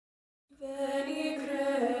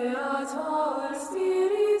Creator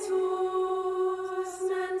Spiritus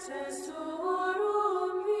mentes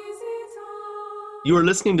tuorum visita. You are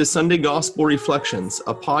listening to Sunday Gospel Reflections,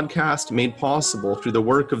 a podcast made possible through the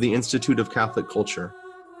work of the Institute of Catholic Culture.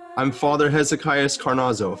 I'm Father Hezekiah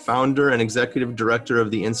Carnazzo, founder and executive director of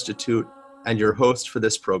the Institute, and your host for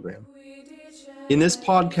this program. In this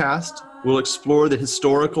podcast, we'll explore the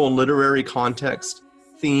historical and literary context,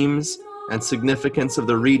 themes, and significance of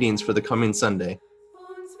the readings for the coming Sunday.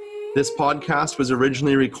 This podcast was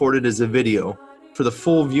originally recorded as a video. For the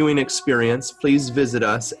full viewing experience, please visit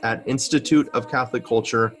us at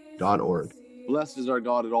instituteofcatholicculture.org. Blessed is our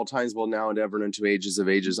God at all times, both now and ever, and into ages of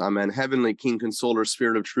ages. Amen. Heavenly King, Consoler,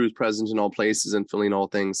 Spirit of truth, present in all places and filling all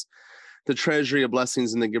things, the treasury of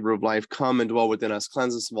blessings and the giver of life, come and dwell within us,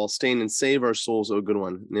 cleanse us of all stain, and save our souls, O good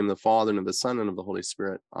one. In the name of the Father, and of the Son, and of the Holy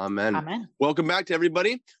Spirit. Amen. Amen. Welcome back to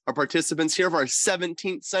everybody, our participants here for our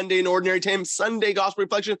 17th Sunday in Ordinary Time, Sunday Gospel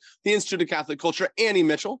Reflection, the Institute of Catholic Culture. Annie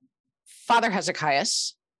Mitchell. Father Hezekiah,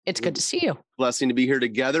 it's good to see you. Blessing to be here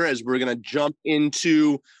together as we're going to jump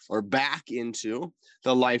into or back into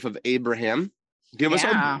the life of Abraham. Give us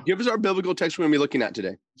our biblical text we're going to be looking at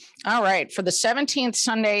today. All right. For the 17th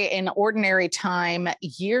Sunday in Ordinary Time,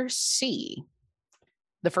 Year C,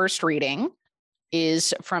 the first reading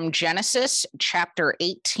is from Genesis chapter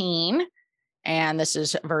 18, and this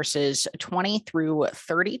is verses 20 through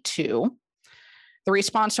 32. The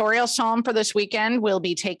responsorial psalm for this weekend will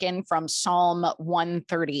be taken from Psalm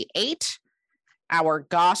 138. Our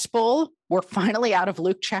gospel, we're finally out of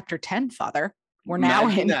Luke chapter 10, Father. We're now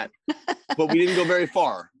in that, but we didn't go very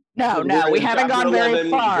far. No, we haven't gone very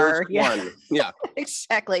far. Yeah,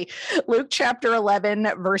 exactly. Luke chapter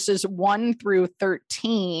 11, verses 1 through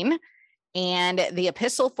 13. And the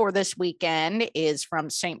epistle for this weekend is from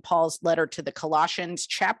St. Paul's letter to the Colossians,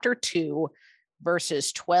 chapter 2,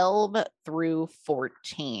 verses 12 through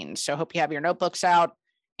 14. So hope you have your notebooks out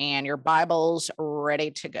and your Bibles ready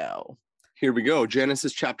to go. Here we go.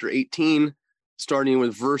 Genesis chapter 18, starting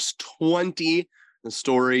with verse 20, the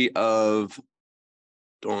story of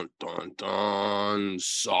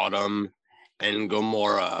Sodom and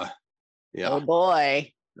Gomorrah. Yeah. Oh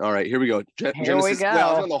boy. All right, here we go. Here Genesis, we go.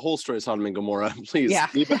 Well, not the whole story of Sodom and Gomorrah. Please, yeah.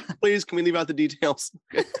 Please, can we leave out the details?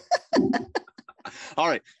 All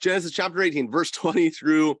right, Genesis chapter 18, verse 20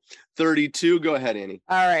 through 32. Go ahead, Annie.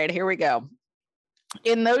 All right, here we go.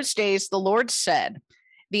 In those days, the Lord said,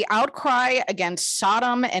 the outcry against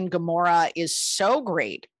Sodom and Gomorrah is so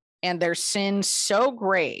great and their sin so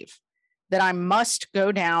grave that I must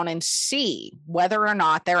go down and see whether or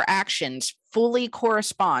not their actions fully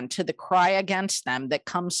correspond to the cry against them that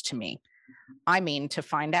comes to me. I mean to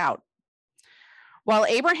find out. While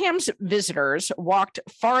Abraham's visitors walked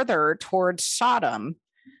farther towards Sodom,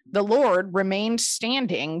 the Lord remained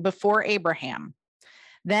standing before Abraham.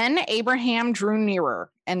 Then Abraham drew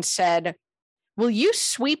nearer and said, will you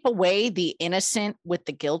sweep away the innocent with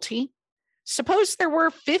the guilty? Suppose there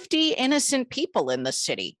were 50 innocent people in the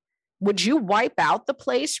city. Would you wipe out the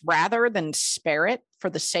place rather than spare it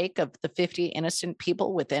for the sake of the 50 innocent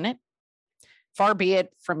people within it? Far be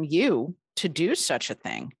it from you to do such a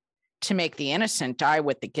thing, to make the innocent die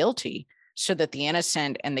with the guilty, so that the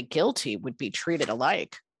innocent and the guilty would be treated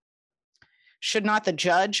alike. Should not the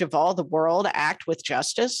judge of all the world act with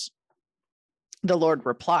justice? The Lord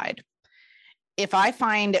replied, if I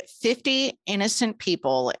find 50 innocent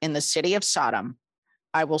people in the city of Sodom,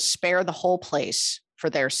 I will spare the whole place for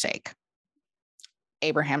their sake.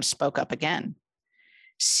 Abraham spoke up again.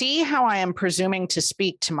 See how I am presuming to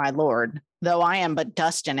speak to my Lord, though I am but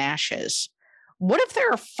dust and ashes. What if there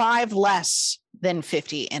are 5 less than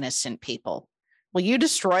 50 innocent people? Will you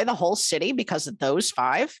destroy the whole city because of those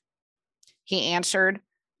 5? He answered,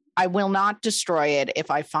 I will not destroy it if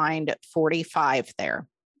I find 45 there.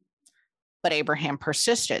 But Abraham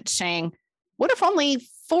persisted, saying, what if only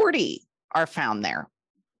 40 are found there?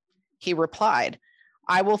 He replied,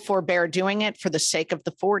 I will forbear doing it for the sake of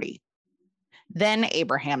the 40. Then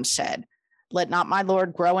Abraham said, let not my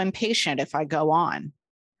Lord grow impatient if I go on.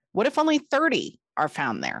 What if only 30 are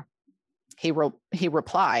found there? He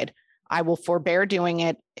replied, I will forbear doing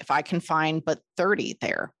it if I can find but 30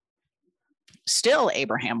 there. Still,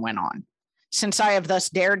 Abraham went on, since I have thus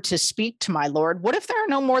dared to speak to my Lord, what if there are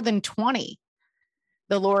no more than 20?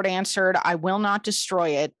 The Lord answered, I will not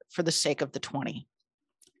destroy it for the sake of the 20.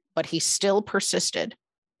 But he still persisted.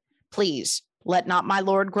 Please, let not my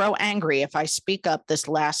Lord grow angry if I speak up this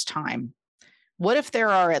last time. What if there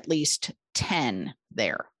are at least 10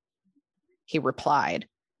 there? He replied,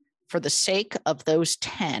 for the sake of those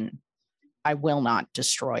 10, I will not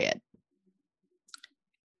destroy it.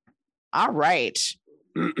 All right.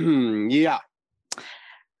 Yeah.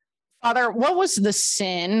 Father, what was the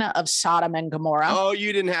sin of Sodom and Gomorrah? Oh,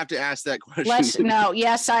 you didn't have to ask that question. No,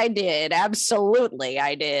 yes, I did. Absolutely,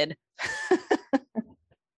 I did.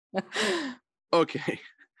 Okay.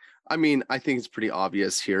 I mean, I think it's pretty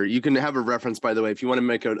obvious here. You can have a reference, by the way, if you want to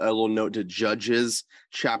make a little note to Judges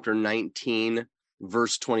chapter 19,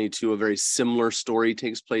 verse 22. A very similar story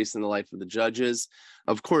takes place in the life of the judges.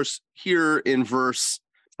 Of course, here in verse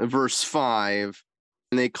 5,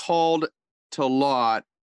 and they called to Lot,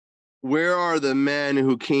 "Where are the men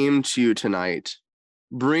who came to you tonight?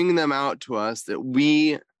 Bring them out to us that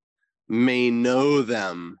we may know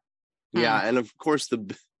them." Yeah, and of course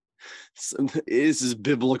this is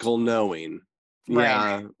biblical knowing. Right,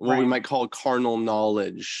 Yeah, what we might call carnal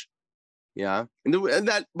knowledge. Yeah, and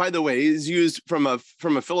that, by the way, is used from a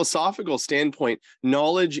philosophical standpoint.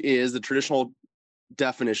 Knowledge is the traditional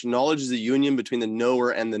definition. Knowledge is the union between the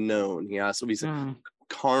knower and the known. Yeah, so we say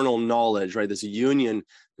carnal knowledge, right? This union,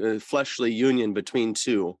 fleshly union between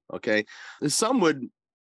two. Okay, some would,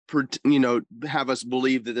 have us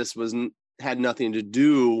believe that this had nothing to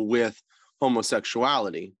do with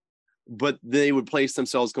homosexuality, but they would place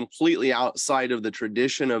themselves completely outside of the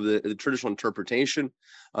tradition of the traditional interpretation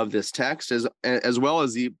of this text, as well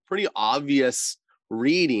as the pretty obvious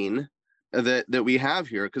reading that we have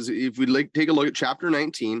here. Because if we take a look at chapter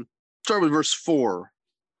 19, start with verse 4.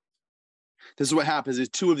 This is what happens is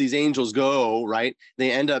two of these angels go, right?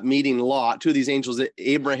 They end up meeting Lot. Two of these angels, that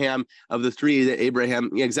Abraham, of the three that Abraham,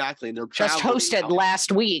 exactly. They're just hosted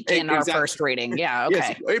last week in our first reading. Yeah,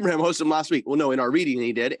 okay. Yes, Abraham hosted him last week. Well, no, in our reading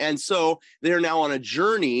he did. And so they're now on a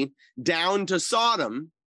journey down to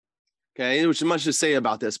Sodom. Okay, which is much to say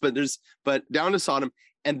about this, but down to Sodom,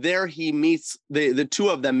 and there he meets, the two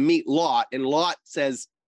of them meet Lot, and Lot says,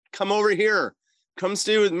 "Come over here, come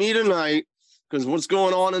stay with me tonight, because what's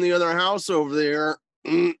going on in the other house over there,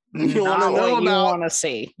 you want to know about." You want to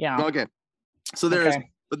see, yeah. Okay, so there's,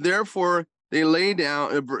 but therefore they lay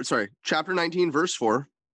down. Chapter 19, verse 4.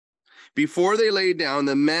 Before they laid down,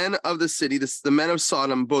 the men of the city, the men of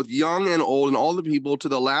Sodom, both young and old, and all the people, to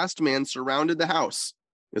the last man, surrounded the house.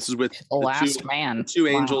 This is with the two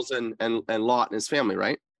angels and Lot and his family,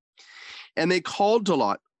 right? And they called to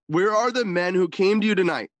Lot, "Where are the men who came to you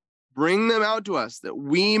tonight? Bring them out to us, that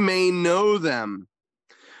we may know them."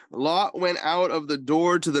 Lot went out of the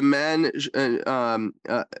door to the men,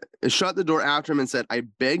 shut the door after him, and said, "I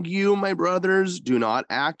beg you, my brothers, do not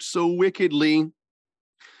act so wickedly.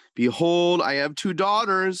 Behold, I have 2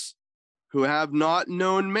 daughters who have not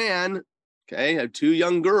known man." Okay, I have 2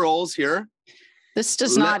 young girls here. This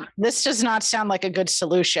does not sound like a good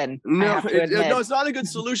solution. No, it's not a good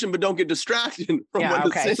solution, but don't get distracted from what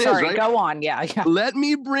the sin is, right? Go on. Yeah. "Let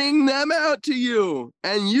me bring them out to you,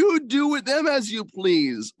 and you do with them as you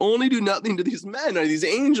please. Only do nothing to these men or these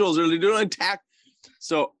angels, or they don't attack."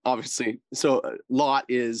 So obviously, Lot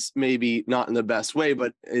is maybe not in the best way,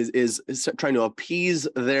 but is trying to appease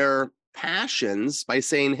their passions by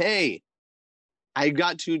saying, "Hey, I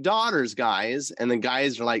got 2 daughters, guys." And the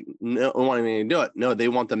guys are like, "No, don't want anything to do it." No, they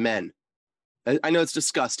want the men. I know it's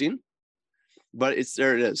disgusting, but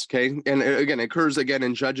there it is. Okay. And again, it occurs again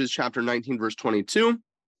in Judges chapter 19, verse 22.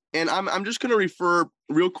 And I'm just going to refer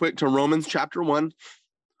real quick to Romans chapter 1.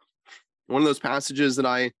 One of those passages that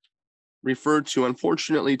I refer to,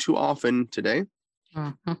 unfortunately, too often today.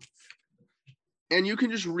 Mm-hmm. And you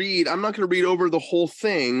can just read. I'm not going to read over the whole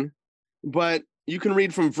thing, but you can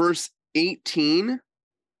read from verse 18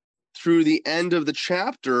 through the end of the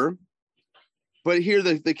chapter. But here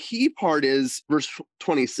the key part is verse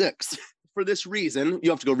 26. "For this reason," you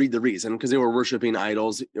have to go read the reason, because they were worshiping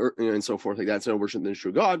idols and so forth like that, so worshiping the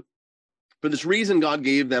true God. "For this reason God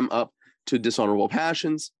gave them up to dishonorable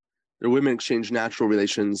passions. Their women exchanged natural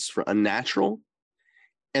relations for unnatural,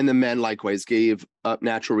 and the men likewise gave up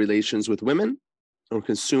natural relations with women and were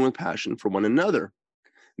consumed with passion for one another.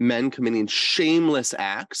 Men committing shameless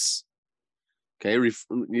acts." Okay,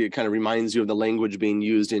 it kind of reminds you of the language being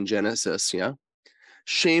used in Genesis, yeah?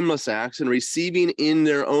 "Shameless acts, and receiving in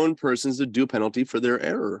their own persons the due penalty for their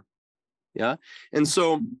error." Yeah, and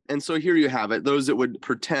so here you have it. Those that would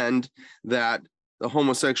pretend that the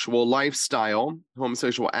homosexual lifestyle,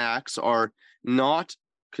 homosexual acts are not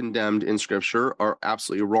condemned in Scripture are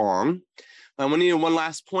absolutely wrong. I want to need one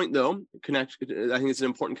last point, though. I think it's an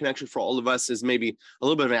important connection for all of us, is maybe a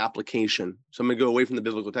little bit of an application. So I'm going to go away from the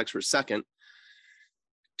biblical text for a second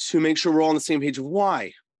to make sure we're all on the same page of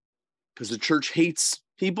why. Because the church hates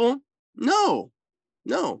people? No.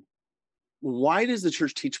 Why does the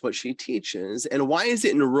church teach what she teaches? And why is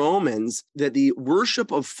it in Romans that the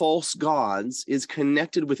worship of false gods is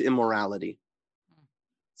connected with immorality?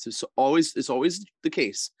 It's always the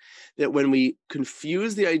case that when we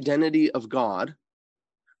confuse the identity of God,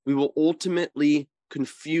 we will ultimately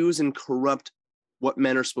confuse and corrupt what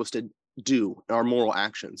men are supposed to do, our moral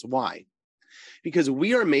actions. Why? Because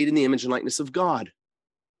we are made in the image and likeness of God.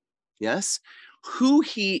 Yes? Who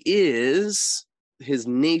he is, his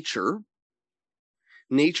natures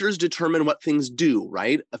determine what things do,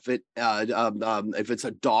 right? If it's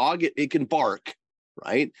a dog, it can bark,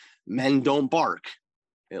 right? Men don't bark,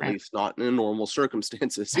 at least not in normal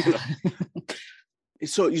circumstances. You know?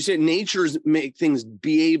 So you say natures make things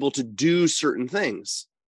be able to do certain things.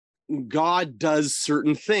 God does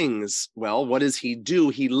certain things. Well, what does he do?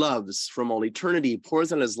 He loves from all eternity,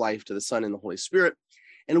 pours out his life to the Son and the Holy Spirit.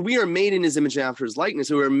 And we are made in his image and after his likeness.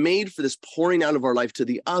 So we are made for this pouring out of our life to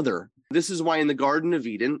the other. This is why in the Garden of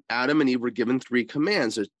Eden, Adam and Eve were given 3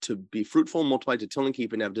 commands: to be fruitful, multiply, to till and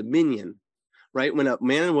keep, and have dominion. Right? When a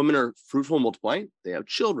man and woman are fruitful and multiply, they have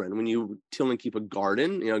children. When you till and keep a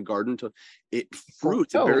garden, it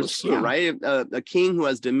fruits, it bears fruit, right? A king who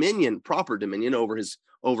has dominion, proper dominion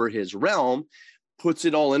over his realm, puts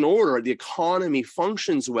it all in order. The economy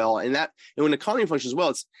functions well, and when the economy functions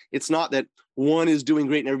well, it's not that one is doing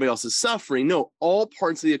great and everybody else is suffering. No, all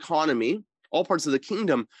parts of the economy, all parts of the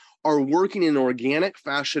kingdom are working in an organic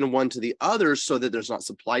fashion one to the other, so that there's not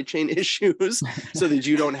supply chain issues, so that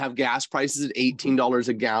you don't have gas prices at $18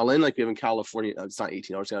 a gallon like we have in California. It's not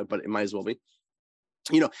 $18 a gallon, but it might as well be.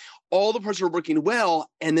 All the parts are working well,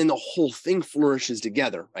 and then the whole thing flourishes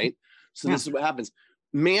together, right? So This is what happens.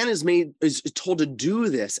 Man is told to do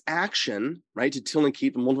this action, right? To till and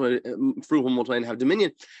keep, fruitful, multiply, and have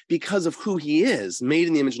dominion, because of who he is, made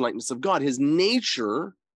in the image and likeness of God. His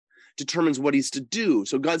nature determines what he's to do.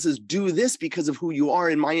 So God says, do this because of who you are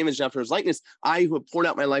in my image and after his likeness. I who have poured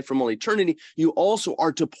out my life from all eternity, you also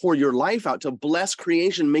are to pour your life out, to bless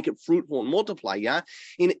creation, make it fruitful and multiply. Yeah.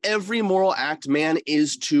 In every moral act, man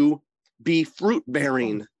is to be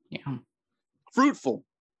fruit-bearing, fruitful,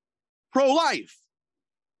 pro-life,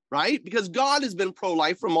 right? Because God has been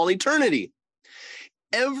pro-life from all eternity.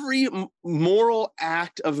 Every moral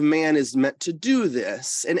act of man is meant to do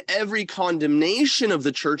this, and every condemnation of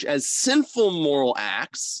the church as sinful moral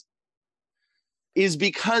acts is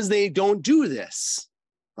because they don't do this,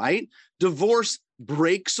 right? Divorce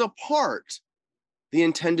breaks apart the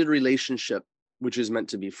intended relationship, which is meant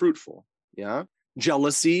to be fruitful, yeah?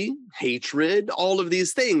 Jealousy, hatred, all of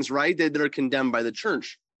these things, right, that are condemned by the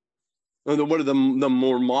church. What are the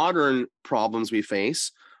more modern problems we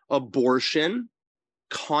face? Abortion,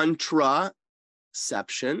 contraception,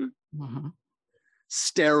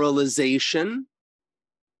 sterilization,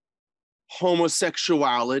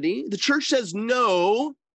 homosexuality. The church says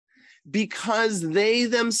no, because they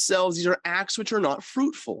themselves, these are acts which are not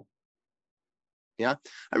fruitful. Yeah.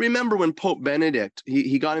 I remember when Pope Benedict,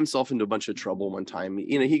 he got himself into a bunch of trouble one time.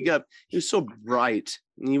 He was so bright,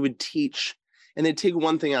 and he would teach, and they'd take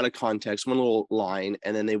one thing out of context, one little line,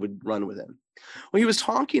 and then they would run with it. Well, he was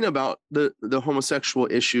talking about the homosexual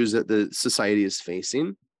issues that the society is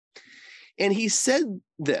facing. And he said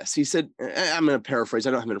this. He said, I'm going to paraphrase,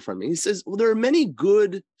 I don't have it in front of me. He says, well, there are many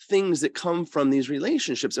good things that come from these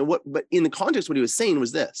relationships. But in the context, what he was saying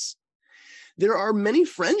was this: there are many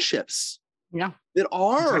friendships that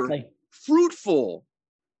are fruitful.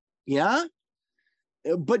 Yeah.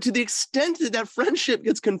 But to the extent that that friendship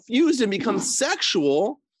gets confused and becomes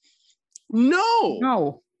sexual,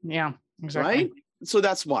 no. Yeah. Exactly. Right? So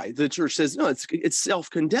that's why the church says, no, it's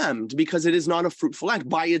self-condemned, because it is not a fruitful act.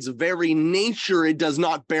 By its very nature, it does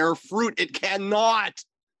not bear fruit. It cannot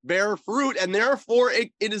bear fruit, and therefore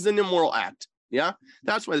it is an immoral act. Yeah,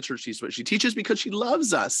 that's why the church teaches what she teaches, because she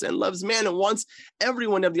loves us and loves man and wants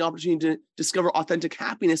everyone to have the opportunity to discover authentic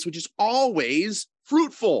happiness, which is always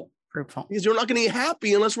fruitful. Because you're not going to get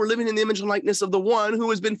happy unless we're living in the image and likeness of the one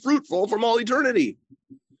who has been fruitful from all eternity.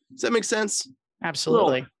 Does that make sense?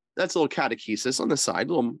 Absolutely. That's a little catechesis on the side,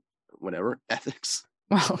 a little whatever, ethics,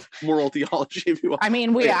 moral theology, if you will. I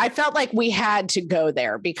mean, I felt like we had to go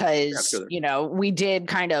there because, we did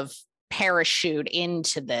kind of parachute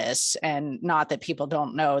into this, and not that people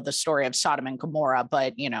don't know the story of Sodom and Gomorrah,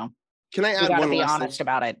 but, can I add one? Be honest thing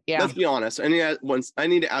about it. Yeah. Let's be honest. I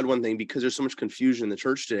need to add one thing, because there's so much confusion in the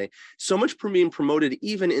church today. So much being promoted,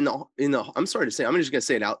 even in the, I'm sorry to say, I'm just going to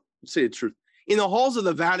say it out, say the truth, in the halls of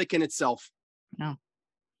the Vatican itself. No.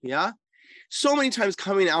 Yeah. So many times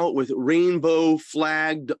coming out with rainbow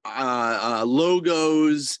flagged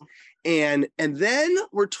logos. And then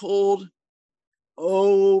we're told,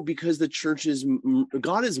 because the church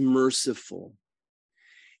God is merciful,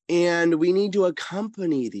 and we need to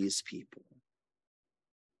accompany these people.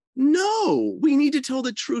 No, we need to tell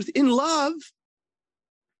the truth in love.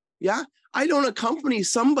 Yeah. I don't accompany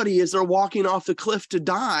somebody as they're walking off the cliff to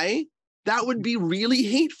die. That would be really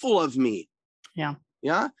hateful of me. Yeah.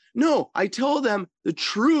 Yeah. No, I tell them the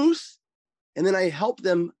truth, and then I help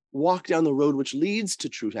them walk down the road which leads to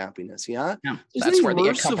true happiness. Yeah. Yeah. There's That's nothing where the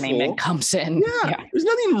merciful. accompaniment comes in. Yeah. There's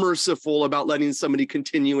nothing merciful about letting somebody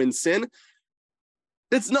continue in sin.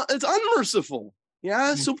 It's unmerciful.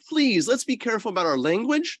 Yeah. So please, let's be careful about our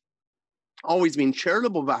language. Always being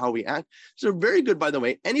charitable about how we act. So very good, by the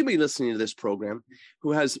way, anybody listening to this program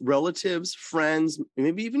who has relatives, friends,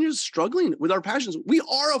 maybe even just struggling with our passions. We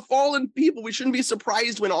are a fallen people. We shouldn't be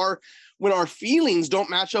surprised when our feelings don't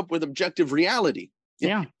match up with objective reality.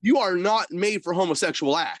 Yeah. You are not made for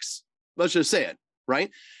homosexual acts. Let's just say it, right?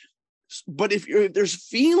 But if there's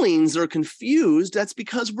feelings that are confused, that's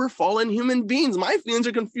because we're fallen human beings. My feelings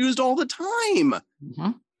are confused all the time.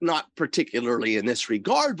 Mm-hmm. Not particularly in this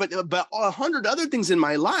regard, but 100 other things in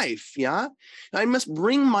my life. Yeah. I must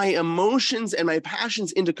bring my emotions and my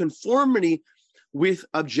passions into conformity with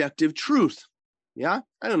objective truth. Yeah.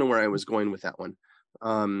 I don't know where I was going with that one.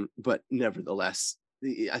 But nevertheless,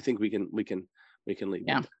 I think we can leave.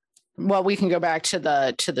 Yeah. Well, we can go back to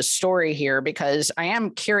the story here, because I am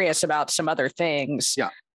curious about some other things. Yeah.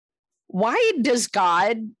 Why does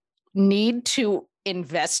God need to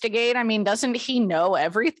investigate? I mean, doesn't he know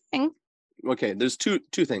everything? Okay, there's two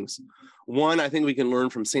things. One, I think we can learn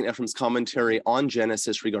from St. Ephraim's commentary on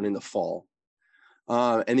Genesis regarding the fall.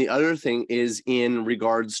 And the other thing is in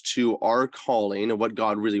regards to our calling and what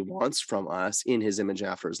God really wants from us in his image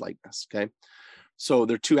after his likeness. Okay. So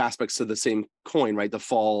there are two aspects to the same coin, right? The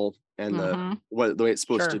fall and the way it's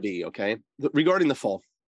supposed to be. Okay. Regarding the fall,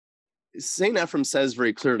 St. Ephraim says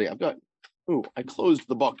very clearly, I closed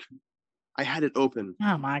the book. I had it open.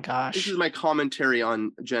 Oh my gosh. This is my commentary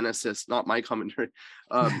on Genesis, not my commentary.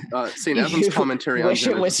 St. Ephraim's commentary on Genesis.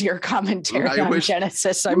 It was your commentary on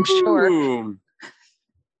Genesis, I'm sure.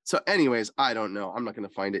 So anyways, I don't know. I'm not going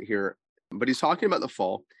to find it here. But he's talking about the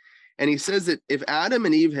fall. And he says that if Adam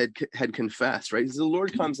and Eve had confessed, right? The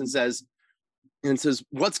Lord comes and says,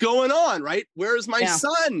 what's going on, right? Where's my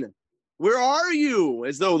son? Where are you?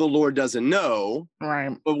 As though the Lord doesn't know.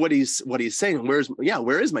 Right. But what he's saying,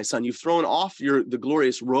 where is my son? You've thrown off the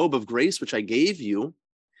glorious robe of grace which I gave you.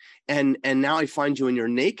 And now I find you in your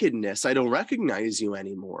nakedness. I don't recognize you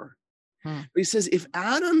anymore. But he says, if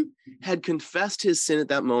Adam had confessed his sin at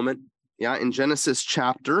that moment, in Genesis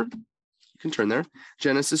chapter, you can turn there,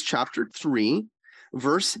 Genesis chapter 3,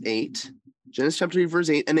 verse 8. Genesis chapter 3, verse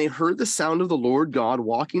 8, and they heard the sound of the Lord God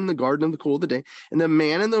walking in the garden in the cool of the day, and the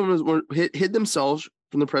man and the woman hid themselves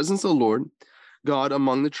from the presence of the Lord God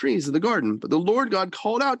among the trees of the garden. But the Lord God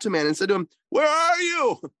called out to man and said to him, where are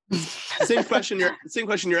you? Same question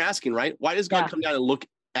you're asking, right? Why does God come down and look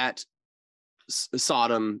at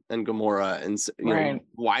Sodom and Gomorrah and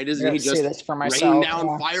why doesn't he just this for rain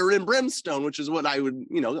down fire and brimstone, which is what I would,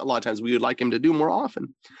 a lot of times we would like him to do more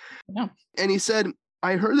often. Yeah. And he said,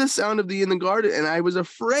 I heard the sound of thee in the garden, and I was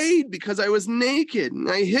afraid because I was naked, and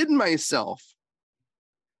I hid myself.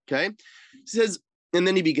 Okay. He says, and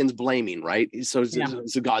then he begins blaming, right? So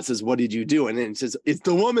God says, what did you do? And then he says, it's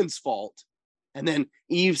the woman's fault. And then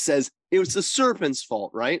Eve says, it was the serpent's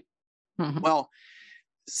fault, right? Mm-hmm. Well,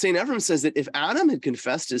 St. Ephraim says that if Adam had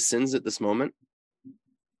confessed his sins at this moment,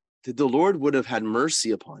 that the Lord would have had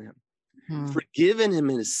mercy upon him, forgiven him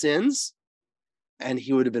his sins, and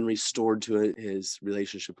he would have been restored to his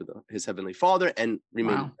relationship with his heavenly Father and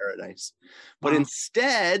remain in paradise. But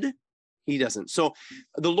instead, he doesn't. So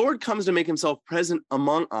the Lord comes to make himself present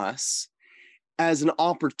among us as an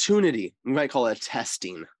opportunity. We might call it a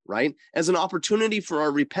testing, right? As an opportunity for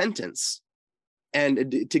our repentance,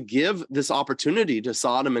 and to give this opportunity to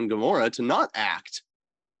Sodom and Gomorrah to not act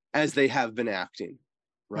as they have been acting,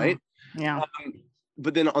 right? Yeah.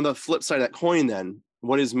 But then on the flip side of that coin, then,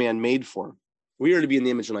 what is man made for? We are to be in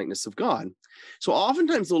the image and likeness of God. So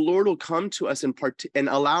oftentimes the Lord will come to us and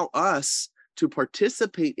allow us to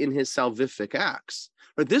participate in his salvific acts.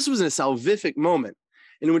 But this was a salvific moment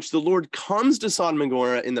in which the Lord comes to Sodom and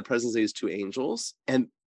Gomorrah in the presence of his two angels, and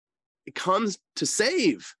it comes to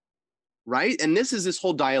save. Right? And this is this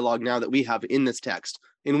whole dialogue now that we have in this text,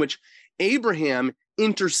 in which Abraham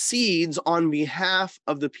intercedes on behalf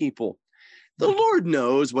of the people. The Lord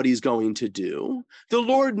knows what he's going to do. The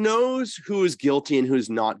Lord knows who is guilty and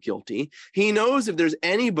who's not guilty. He knows if there's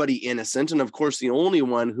anybody innocent. And of course, the only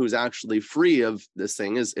one who's actually free of this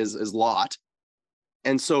thing is Lot.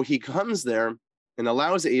 And so he comes there and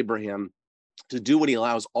allows Abraham to do what he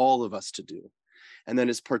allows all of us to do. And that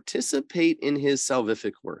is participate in his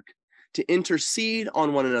salvific work, to intercede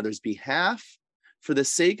on one another's behalf, for the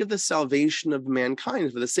sake of the salvation of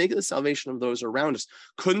mankind, for the sake of the salvation of those around us.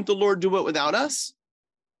 Couldn't the Lord do it without us?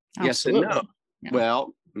 Yes and no. Yeah.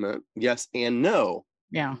 Well, yes and no.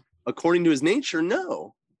 Yeah. According to his nature,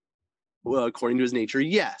 no. Well, according to his nature,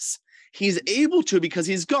 yes. He's able to because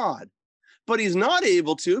he's God, but he's not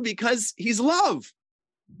able to because he's love.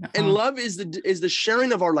 And love is the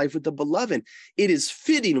sharing of our life with the beloved. It is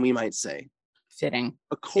fitting, we might say, fitting,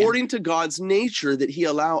 according to God's nature, that he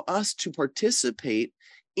allow us to participate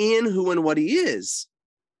in who and what he is.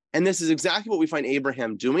 And this is exactly what we find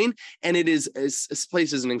Abraham doing. And it is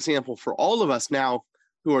placed as an example for all of us now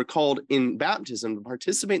who are called in baptism to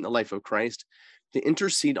participate in the life of Christ, to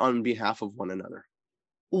intercede on behalf of one another.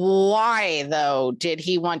 Why, though, did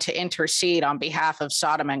he want to intercede on behalf of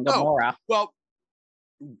Sodom and Gomorrah? Well,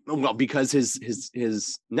 because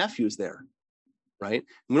his nephew's there, right?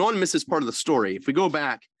 We don't want to miss this part of the story. If we go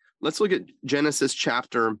back, let's look at Genesis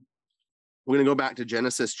chapter. We're going to go back to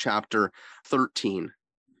Genesis chapter 13.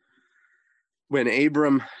 When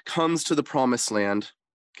Abram comes to the promised land,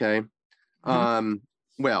 okay?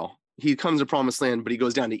 Well, he comes to promised land, but he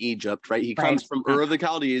goes down to Egypt, right? He comes from Ur of the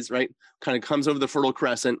Chaldees, right? Kind of comes over the Fertile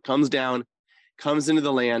Crescent, comes down, comes into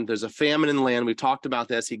the land. There's a famine in the land. We've talked about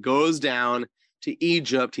this. He goes down to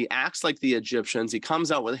Egypt. He acts like the Egyptians. He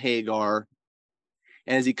comes out with Hagar.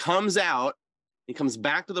 And as he comes out, he comes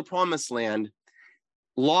back to the promised land.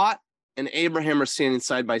 Lot and Abraham are standing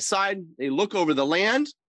side by side. They look over the land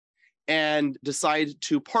and decide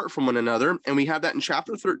to part from one another. And we have that in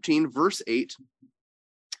chapter 13, verse 8.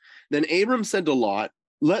 Then Abram said to Lot,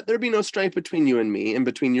 "Let there be no strife between you and me, and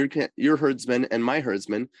between your herdsmen and my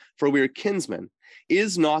herdsmen, for we are kinsmen.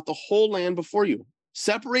 Is not the whole land before you?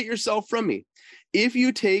 Separate yourself from me. If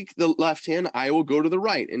you take the left hand, I will go to the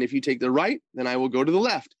right. And if you take the right, then I will go to the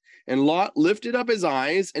left." And Lot lifted up his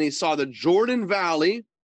eyes, and he saw the Jordan Valley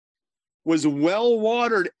was well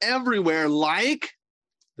watered everywhere, like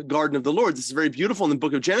the garden of the Lord. This is very beautiful in the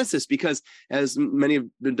book of Genesis, because as many have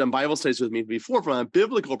done Bible studies with me before, from a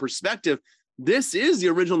biblical perspective, this is the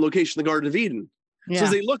original location of the Garden of Eden. Yeah. So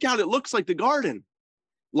as they look out, it looks like the garden,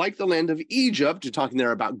 like the land of Egypt. You're talking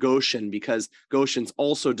there about Goshen, because Goshen's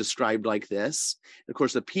also described like this. And of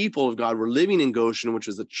course, the people of God were living in Goshen, which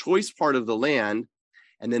was the choice part of the land.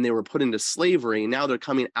 And then they were put into slavery. Now they're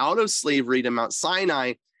coming out of slavery to Mount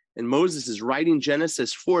Sinai, and Moses is writing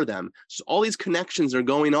Genesis for them. So all these connections are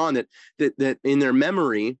going on that in their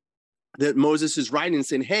memory, that Moses is writing and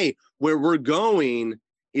saying, hey, where we're going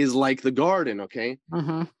is like the garden, okay?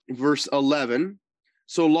 Verse 11.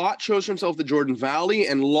 So Lot chose for himself the Jordan Valley,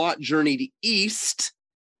 and Lot journeyed east,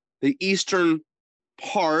 the eastern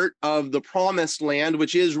part of the promised land,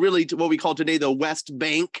 which is really what we call today the West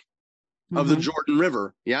Bank of the Jordan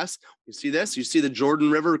River. Yes, you see this? You see the Jordan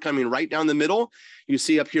River coming right down the middle. You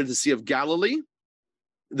see up here the Sea of Galilee,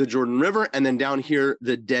 the Jordan River, and then down here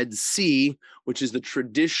the Dead Sea, which is the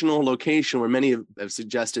traditional location where many have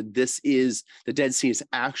suggested this is the Dead Sea is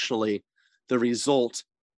actually the result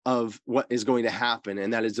of what is going to happen,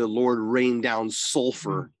 and that is the Lord rained down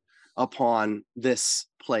sulfur upon this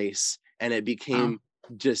place, and it became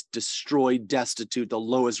just destroyed, destitute, the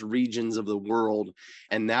lowest regions of the world,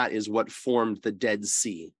 and that is what formed the Dead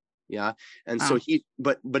Sea. Yeah, and so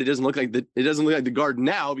but it doesn't look like the garden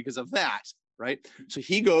now because of that, right? So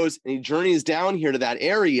he goes and he journeys down here to that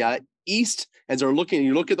area east. As they're looking,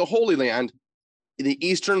 you look at the Holy Land, the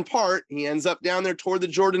eastern part. He ends up down there toward the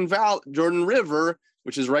Jordan River,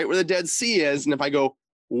 which is right where the Dead Sea is. And if I go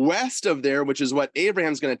west of there, which is what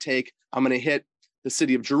Abraham's going to take, I'm going to hit the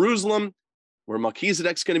city of Jerusalem, where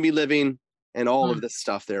Melchizedek's going to be living, and all of this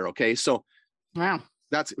stuff there. Okay, so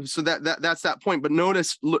that's that point. But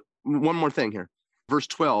notice, look, one more thing here. Verse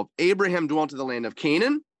 12: Abraham dwelt in the land of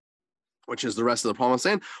Canaan, which is the rest of the promised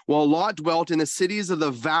land, while Lot dwelt in the cities of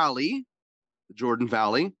the valley, the Jordan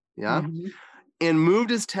Valley, and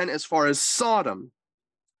moved his tent as far as Sodom.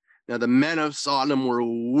 Now the men of Sodom were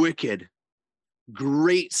wicked,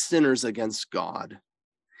 great sinners against God.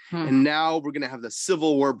 And now we're going to have the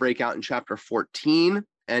civil war break out in chapter 14.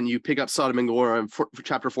 And you pick up Sodom and Gomorrah in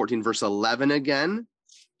chapter 14, verse 11 again,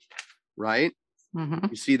 right?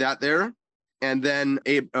 You see that there? And then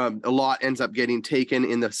Lot ends up getting taken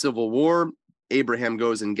in the civil war. Abraham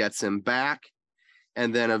goes and gets him back.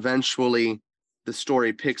 And then eventually the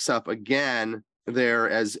story picks up again there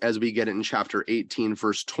as we get it in chapter 18,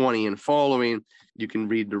 verse 20 and following. You can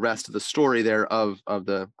read the rest of the story there of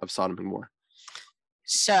Sodom and Gomorrah.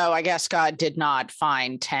 So I guess God did not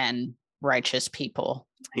find 10 righteous people.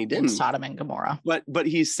 He didn't. In Sodom and Gomorrah. But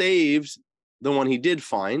he saved the one he did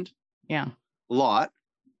find. Yeah. Lot,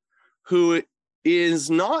 who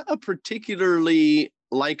is not a particularly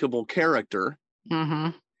likable character.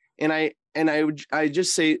 Mm-hmm. I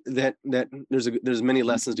just say that there's many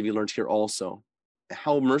lessons to be learned here also.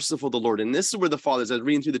 How merciful the Lord. And this is where the fathers, I was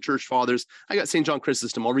reading through the church fathers. I got St. John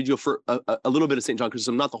Chrysostom. I'll read you a little bit of St. John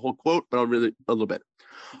Chrysostom, not the whole quote, but I'll read it a little bit.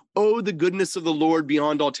 Oh, the goodness of the Lord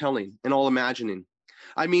beyond all telling and all imagining.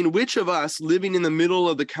 I mean, which of us living in the middle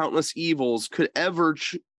of the countless evils could ever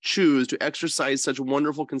choose to exercise such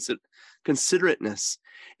wonderful considerateness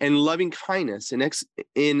and loving kindness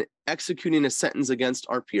in executing a sentence against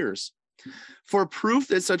our peers? For proof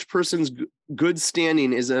that such persons' good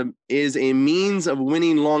standing is a means of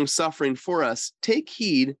winning long suffering for us, take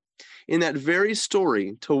heed in that very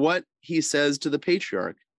story to what he says to the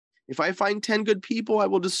patriarch. If I find 10 good people, I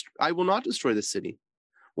will not destroy the city.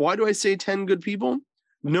 Why do I say 10 good people?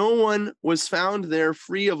 No one was found there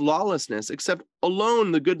free of lawlessness except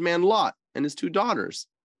alone the good man Lot and his 2 daughters.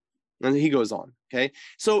 And he goes on. Okay.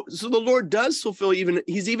 So the Lord does fulfill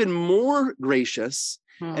he's even more gracious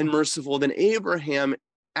and merciful than Abraham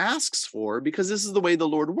asks for, because this is the way the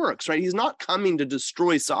Lord works, right? He's not coming to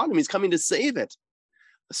destroy Sodom. He's coming to save it.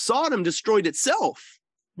 Sodom destroyed itself.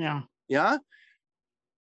 Yeah. Yeah.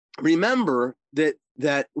 Remember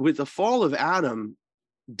that with the fall of Adam,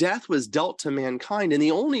 death was dealt to mankind. And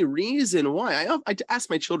the only reason why, I ask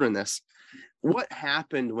my children this, what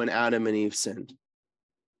happened when Adam and Eve sinned?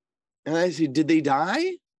 And I say, did they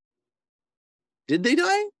die? Did they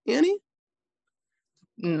die, Annie?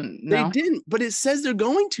 No. They didn't, but it says they're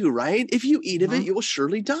going to, right? If you eat of it, you will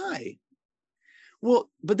surely die.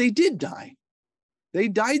 Well, but they did die. They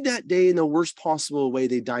died that day in the worst possible way.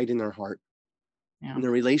 They died in their heart, in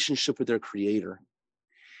their relationship with their Creator.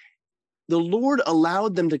 The Lord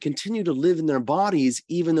allowed them to continue to live in their bodies,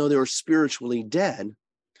 even though they were spiritually dead,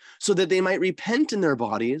 so that they might repent in their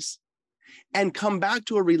bodies and come back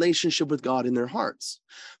to a relationship with God in their hearts.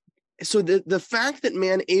 So the fact that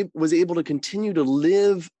man was able to continue to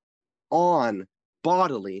live on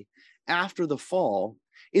bodily after the fall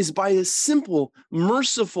is by a simple,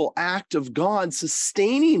 merciful act of God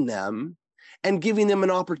sustaining them and giving them an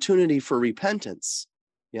opportunity for repentance.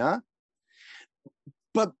 Yeah.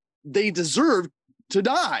 But they deserved to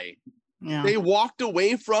die. Yeah. They walked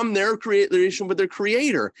away from their relation with their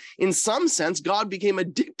Creator. In some sense, God became a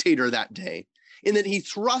dictator that day, in that he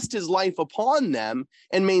thrust his life upon them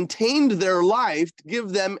and maintained their life to give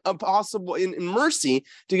them a possible, in mercy,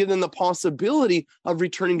 to give them the possibility of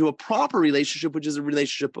returning to a proper relationship, which is a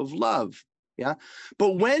relationship of love. Yeah.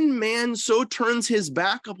 But when man so turns his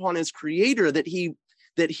back upon his Creator that he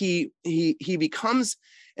becomes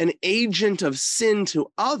an agent of sin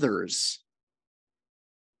to others,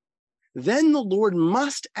 then the Lord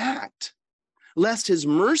must act, lest his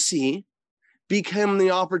mercy become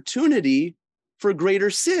the opportunity for greater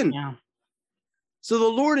sin. Yeah. So the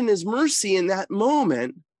Lord in his mercy in that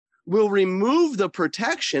moment will remove the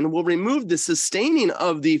protection, will remove the sustaining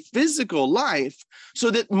of the physical life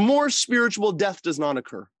so that more spiritual death does not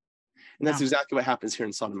occur. And that's exactly what happens here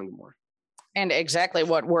in Sodom and Gomorrah. And exactly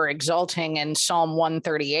what we're exalting in Psalm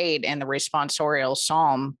 138 and the responsorial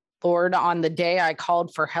psalm. Lord, on the day I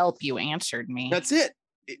called for help, you answered me. That's it.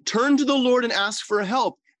 Turn to the Lord and ask for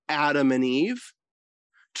help, Adam and Eve.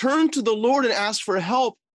 Turn to the Lord and ask for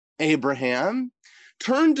help, Abraham.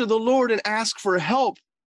 Turn to the Lord and ask for help,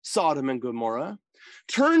 Sodom and Gomorrah.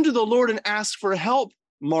 Turn to the Lord and ask for help,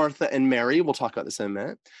 Martha and Mary. We'll talk about this in a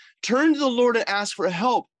minute. Turn to the Lord and ask for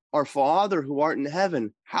help, our Father who art in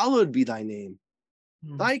heaven. Hallowed be thy name.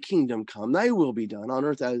 Thy kingdom come, thy will be done on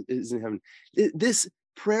earth as it is in heaven. This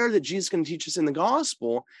prayer that Jesus is going to teach us in the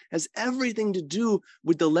gospel has everything to do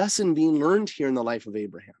with the lesson being learned here in the life of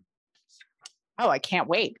Abraham. Oh, I can't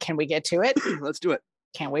wait. Can we get to it? Let's do it.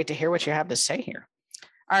 Can't wait to hear what you have to say here.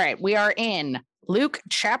 All right. We are in Luke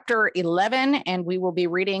chapter 11, and we will be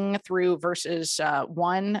reading through verses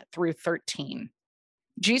 1 through 13.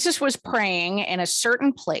 Jesus was praying in a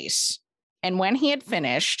certain place, and when he had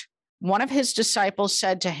finished, one of his disciples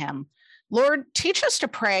said to him, Lord, teach us to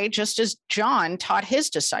pray just as John taught his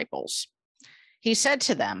disciples. He said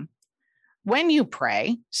to them, when you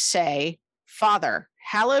pray, say, Father,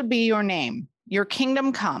 hallowed be your name, your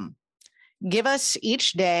kingdom come. Give us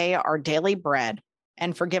each day our daily bread,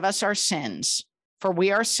 and forgive us our sins, for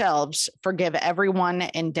we ourselves forgive everyone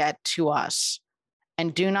in debt to us,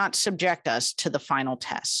 and do not subject us to the final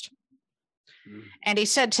test. And he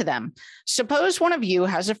said to them, suppose one of you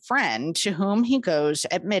has a friend to whom he goes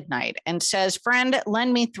at midnight and says, friend,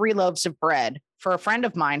 lend me 3 loaves of bread, for a friend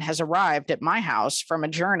of mine has arrived at my house from a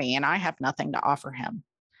journey, and I have nothing to offer him.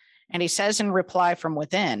 And he says in reply from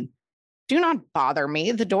within, do not bother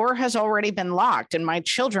me. The door has already been locked, and my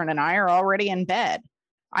children and I are already in bed.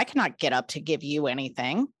 I cannot get up to give you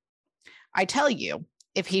anything. I tell you,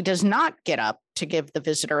 if he does not get up to give the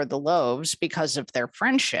visitor the loaves because of their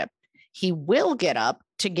friendship, he will get up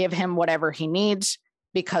to give him whatever he needs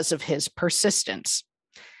because of his persistence.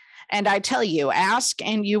 And I tell you, ask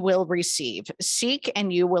and you will receive, seek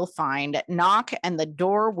and you will find, knock and the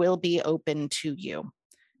door will be open to you.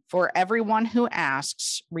 For everyone who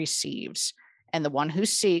asks receives, and the one who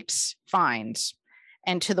seeks finds,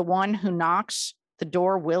 and to the one who knocks, the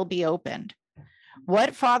door will be opened.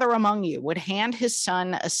 What father among you would hand his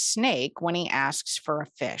son a snake when he asks for a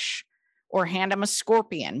fish, or hand him a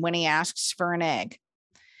scorpion when he asks for an egg?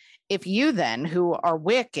 If you then, who are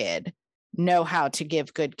wicked, know how to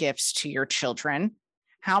give good gifts to your children,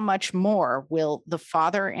 how much more will the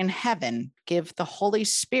Father in heaven give the Holy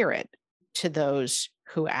Spirit to those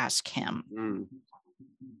who ask him?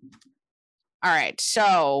 All right.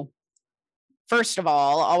 So first of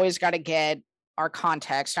all, always got to get our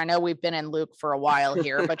context. I know we've been in Luke for a while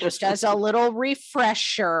here, but just as a little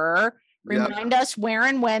refresher, remind us where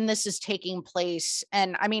and when this is taking place.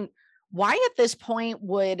 And I mean, why at this point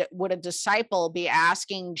would a disciple be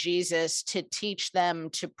asking Jesus to teach them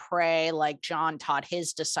to pray like John taught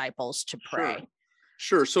his disciples to pray?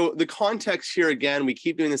 Sure. So the context here, again, we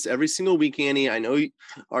keep doing this every single week, Annie. I know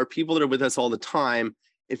our people that are with us all the time.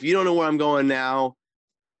 If you don't know where I'm going now,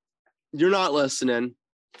 you're not listening,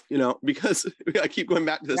 because I keep going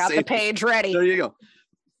back to the same page ready. There you go.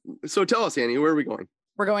 So tell us, Annie, where are we going?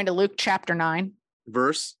 We're going to Luke chapter 9.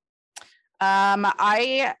 Verse?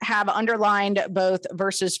 I have underlined both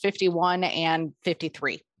verses 51 and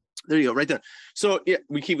 53. There you go, right there. So yeah,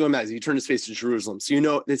 we keep going back. You turn his face to Jerusalem.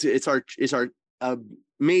 So it's our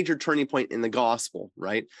major turning point in the gospel,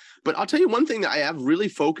 right? But I'll tell you one thing that I have really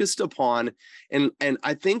focused upon, and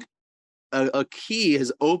I think a key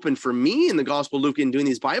has opened for me in the Gospel of Luke in doing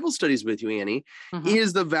these Bible studies with you, Annie,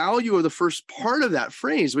 is the value of the first part of that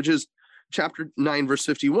phrase, which is chapter 9, verse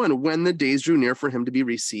 51, when the days drew near for him to be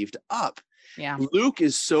received up. Yeah. Luke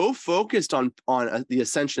is so focused on the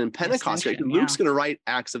ascension and Pentecost. Luke's going to write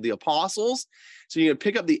Acts of the Apostles. So you're going to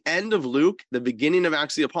pick up the end of Luke, the beginning of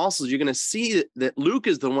Acts of the Apostles. You're going to see that Luke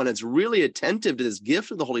is the one that's really attentive to this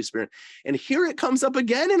gift of the Holy Spirit. And here it comes up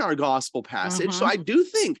again in our gospel passage. So I do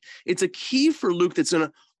think it's a key for Luke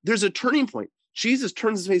there's a turning point. Jesus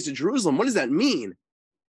turns his face to Jerusalem. What does that mean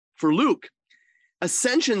for Luke?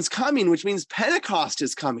 Ascension's coming, which means Pentecost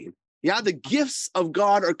is coming. Yeah, the gifts of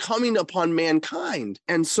God are coming upon mankind.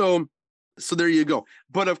 And so there you go.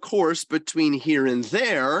 But of course, between here and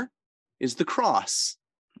there is the cross.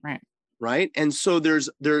 Right. And so there's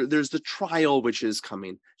the trial, which is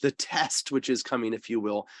coming, the test, which is coming, if you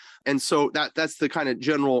will. And so that's the kind of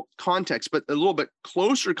general context, but a little bit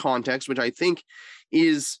closer context, which I think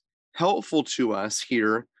is helpful to us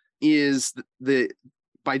here, is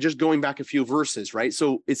by just going back a few verses, right?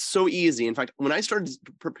 So it's so easy. In fact, when I started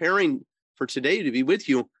preparing for today to be with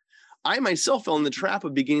you, I myself fell in the trap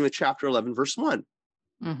of beginning with chapter 11, verse 1.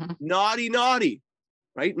 Naughty,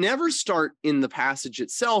 right? Never start in the passage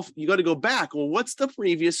itself. You got to go back. Well, what's the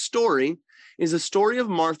previous story? Is the story of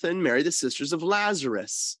Martha and Mary, the sisters of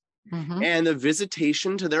Lazarus, and the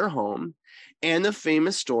visitation to their home, and the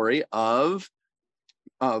famous story of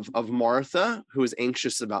Martha, who is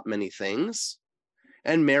anxious about many things,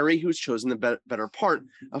 and Mary, who's chosen the better part.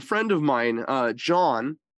 A friend of mine,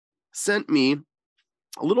 John, sent me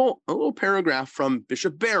a little paragraph from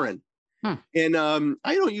Bishop Barron. And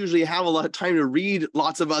I don't usually have a lot of time to read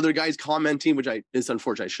lots of other guys commenting, which is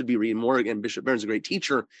unfortunate. I should be reading more. Again, Bishop Barron's a great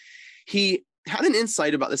teacher. He had an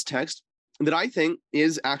insight about this text that I think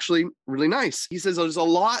is actually really nice. He says there's a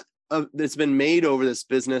lot that's been made over this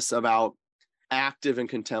business about active and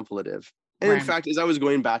contemplative. And in fact, as I was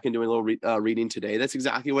going back and doing a little reading today, that's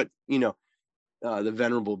exactly what, the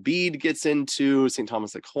Venerable Bede gets into, St.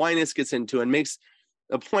 Thomas Aquinas gets into, and makes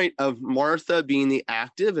a point of Martha being the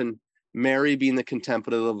active and Mary being the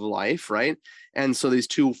contemplative of life, right? And so these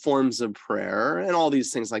two forms of prayer and all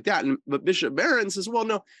these things like that. But Bishop Barron says, well,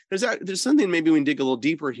 no, there's something maybe we can dig a little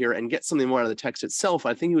deeper here and get something more out of the text itself.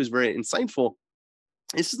 I think he was very insightful.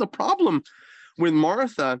 This is the problem with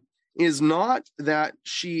Martha, is not that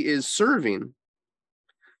she is serving,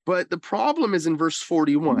 but the problem is in verse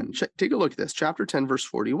 41. Take a look at this, chapter 10, verse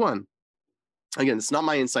 41. Again, it's not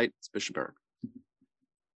my insight, it's Bishop Barron.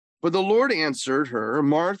 But the Lord answered her,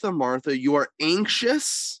 Martha, Martha, you are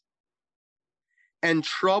anxious and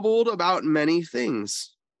troubled about many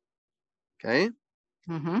things. Okay?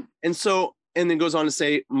 And then goes on to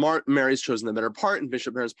say, Mary's chosen the better part. And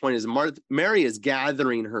Bishop Barron's point is Mary is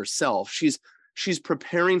gathering herself. She's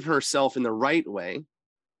preparing herself in the right way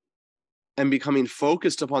and becoming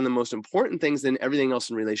focused upon the most important things than everything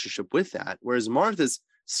else in relationship with that. Whereas Martha's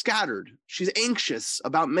scattered. She's anxious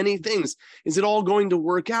about many things. Is it all going to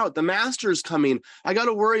work out? The master's coming. I got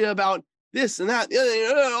to worry about this and that. What's going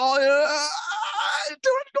on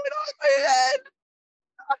in my head?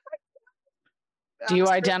 Do you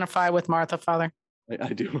identify with Martha, Father?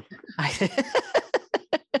 I do.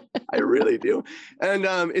 I really do. And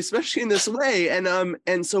especially in this way.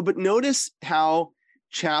 And so, but notice how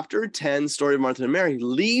chapter 10, story of Martha and Mary,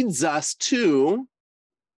 leads us to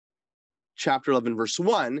chapter 11, verse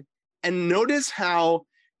 1. And notice how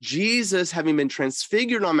Jesus, having been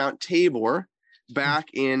transfigured on Mount Tabor back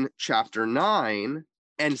in chapter 9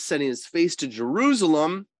 and setting his face to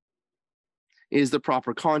Jerusalem, is the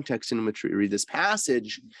proper context in which we read this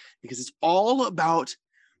passage, because it's all about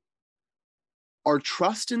our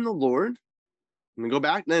trust in the Lord. I'm going to go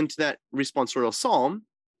back then to that responsorial psalm.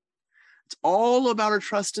 It's all about our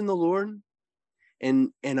trust in the Lord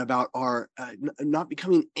and about our not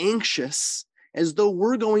becoming anxious as though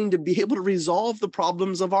we're going to be able to resolve the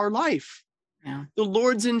problems of our life. Yeah. The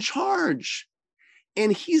Lord's in charge.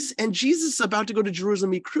 And Jesus is about to go to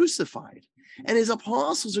Jerusalem, be crucified. And his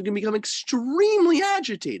apostles are going to become extremely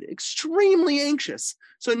agitated, extremely anxious.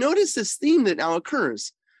 So notice this theme that now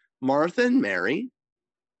occurs. Martha and Mary,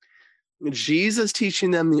 Jesus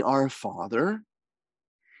teaching them the Our Father.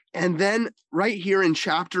 And then right here in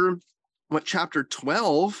chapter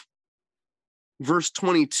 12, verse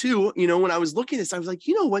 22, when I was looking at this, I was like,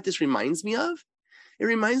 you know what this reminds me of? It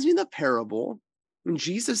reminds me of the parable when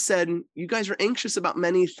Jesus said, you guys are anxious about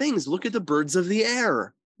many things. Look at the birds of the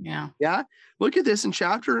air. Yeah. Yeah. Look at this in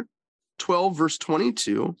chapter 12, verse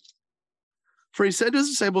 22. For he said to his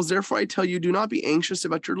disciples, therefore I tell you, do not be anxious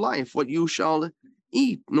about your life, what you shall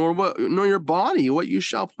eat, nor your body, what you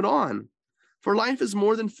shall put on. For life is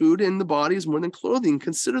more than food, and the body is more than clothing.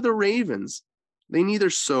 Consider the ravens. They neither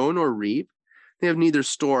sow nor reap. They have neither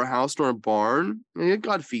storehouse nor barn, and yet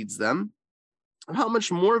God feeds them. How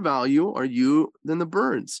much more value are you than the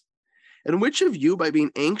birds? And which of you, by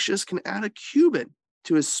being anxious, can add a cubit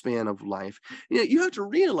to his span of life? You have to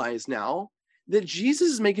realize now that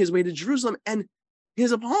Jesus is making his way to Jerusalem, and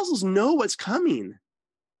his apostles know what's coming.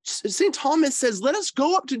 St. Thomas says, let us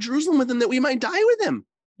go up to Jerusalem with him that we might die with him.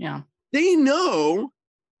 Yeah. They know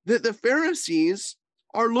that the Pharisees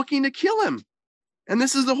are looking to kill him. And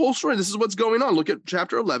this is the whole story. This is what's going on. Look at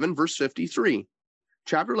chapter 11, verse 53.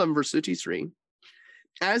 Chapter 11, verse 53.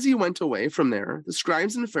 As he went away from there, the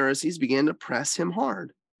scribes and the Pharisees began to press him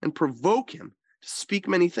hard and provoke him to speak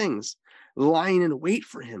many things, lying in wait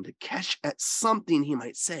for him to catch at something he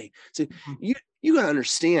might say. So you got to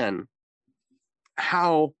understand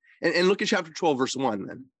how, and look at chapter 12, verse 1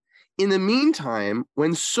 then. In the meantime,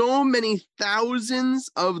 when so many thousands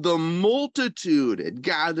of the multitude had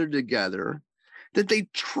gathered together, that they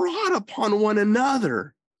trod upon one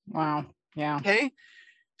another. Wow. Yeah. Okay.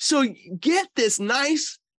 So get this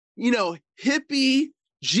nice, hippie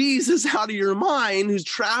Jesus out of your mind who's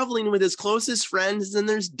traveling with his closest friends, and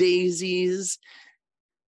there's daisies.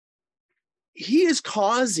 He is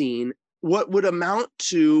causing what would amount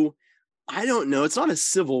to, I don't know, it's not a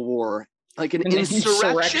civil war, like an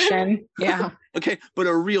insurrection. Yeah. Okay, but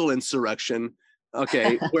a real insurrection.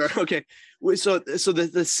 Okay, so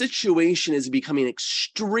the situation is becoming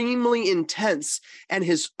extremely intense, and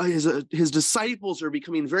his disciples are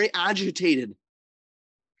becoming very agitated.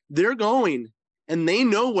 They're going, and they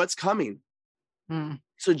know what's coming.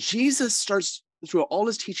 So Jesus starts through all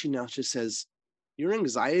his teaching now, just says, your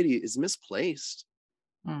anxiety is misplaced.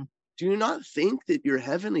 Do you not think that your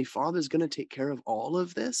heavenly Father is going to take care of all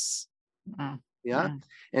of this? Yeah.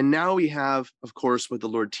 And now we have, of course, what the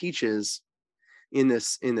Lord teaches in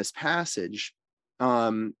this passage.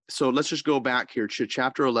 So let's just go back here to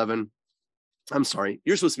chapter 11. I'm sorry,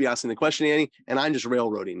 you're supposed to be asking the question, Annie, and I'm just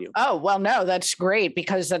railroading you. Oh, well, no, that's great,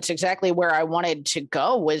 because that's exactly where I wanted to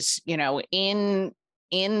go was, in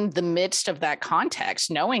the midst of that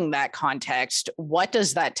context, knowing that context, what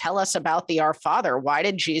does that tell us about the Our Father? Why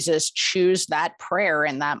did Jesus choose that prayer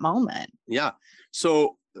in that moment? Yeah.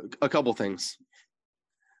 So a couple things.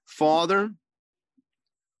 Father,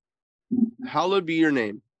 hallowed be your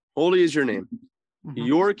name. Holy is your name.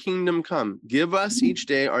 Your kingdom come. Give us each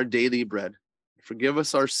day our daily bread. Forgive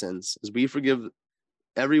us our sins as we forgive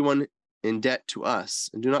everyone in debt to us,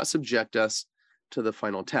 and do not subject us to the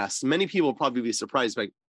final test. Many people will probably be surprised by,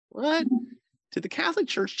 what? Did the Catholic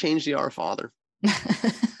Church change the Our Father?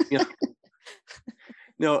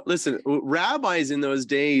 No, listen, rabbis in those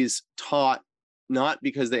days taught not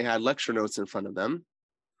because they had lecture notes in front of them.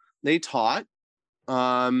 They taught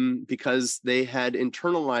because they had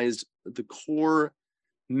internalized the core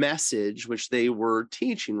message which they were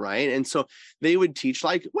teaching, right? And so they would teach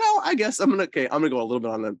like, well, I guess I'm gonna go a little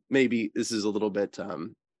bit on maybe this is a little bit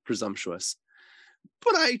presumptuous,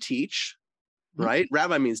 but I teach, right?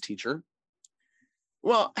 Rabbi means teacher.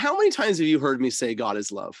 Well, how many times have you heard me say God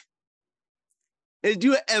is love? Do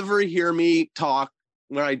you ever hear me talk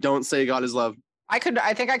where I don't say God is love? I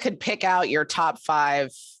think I could pick out your top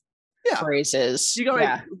 5 phrases. You go,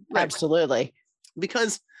 yeah, right. Absolutely.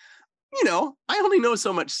 Because, I only know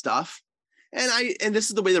so much stuff. And this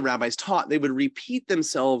is the way the rabbis taught. They would repeat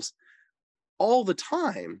themselves all the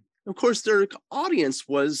time. Of course, their audience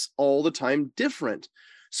was all the time different.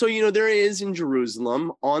 So, there is in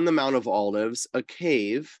Jerusalem on the Mount of Olives, a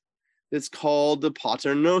cave that's called the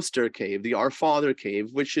Pater Noster cave, the Our Father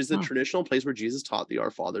cave, which is the traditional place where Jesus taught the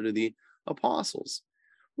Our Father to the apostles.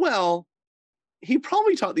 Well, he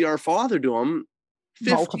probably taught the Our Father to them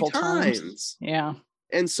 50 multiple times. Yeah.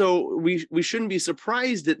 And so we shouldn't be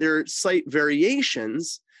surprised that there are slight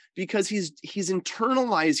variations, because he's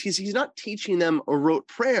internalized. He's not teaching them a rote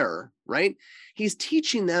prayer, right? He's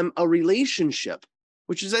teaching them a relationship,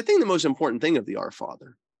 which is, I think, the most important thing of the Our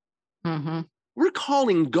Father. Mm-hmm. We're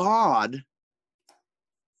calling God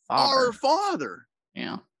our Father.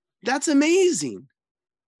 Yeah. That's amazing.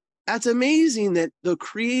 That's amazing that the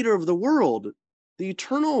creator of the world, the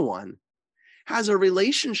eternal one, has a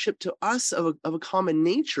relationship to us of a common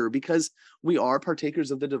nature, because we are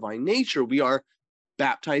partakers of the divine nature. We are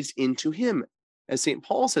baptized into him, as St.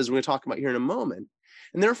 Paul says, we're going to talk about here in a moment.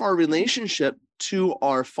 And therefore, our relationship to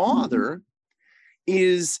our Father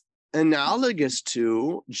is analogous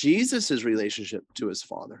to Jesus's relationship to his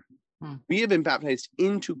Father. We have been baptized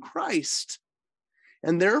into Christ,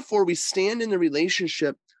 and therefore we stand in the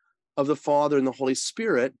relationship of the Father and the Holy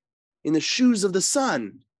Spirit in the shoes of the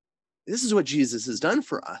Son. This is what Jesus has done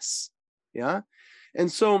for us. Yeah.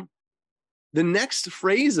 And so the next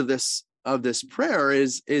phrase of this prayer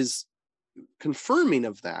is confirming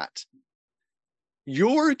of that.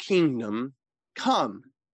 Your kingdom come.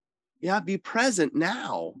 Yeah, be present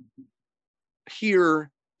now here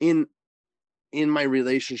in my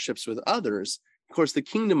relationships with others. Of course, the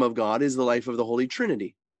kingdom of God is the life of the Holy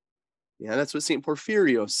Trinity. Yeah, that's what St.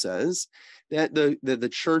 Porphyrios says, that the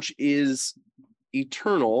church is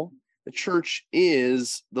eternal. The church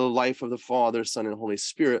is the life of the Father, Son, and Holy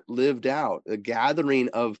Spirit lived out, a gathering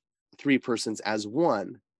of 3 persons as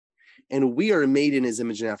one. And we are made in his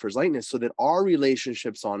image and after his likeness, so that our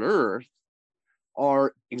relationships on earth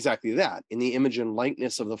are exactly that, in the image and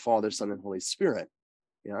likeness of the Father, Son, and Holy Spirit.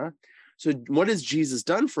 Yeah. So what has Jesus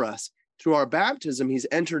done for us? Through our baptism, he's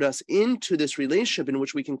entered us into this relationship in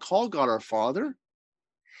which we can call God our Father,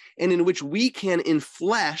 and in which we can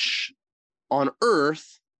enflesh on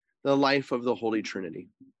earth the life of the Holy Trinity.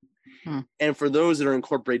 And for those that are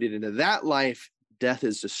incorporated into that life, death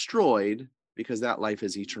is destroyed, because that life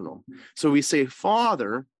is eternal. So we say,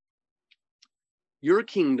 Father, your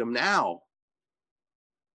kingdom now.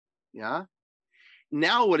 Yeah.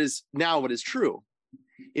 Now what is true?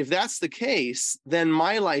 If that's the case, then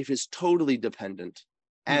my life is totally dependent,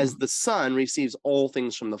 as the Son receives all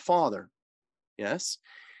things from the Father. Yes.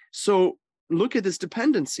 So look at this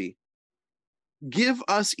dependency. Give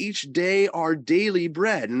us each day our daily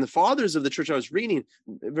bread. And the fathers of the church I was reading,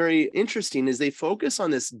 very interesting, is they focus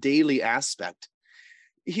on this daily aspect.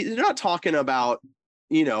 They're not talking about,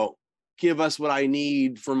 give us what I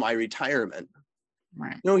need for my retirement.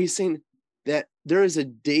 Right. No, he's saying that there is a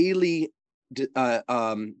daily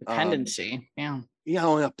dependency.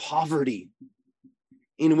 A poverty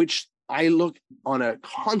in which I look on a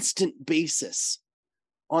constant basis.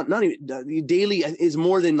 On not even the daily is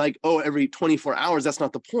more than like, every 24 hours. That's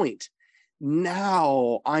not the point.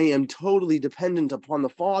 Now I am totally dependent upon the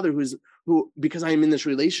Father, who because I am in this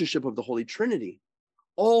relationship of the Holy Trinity.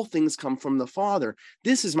 All things come from the Father.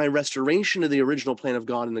 This is my restoration of the original plan of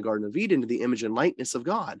God in the Garden of Eden, to the image and likeness of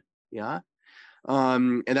God. Yeah.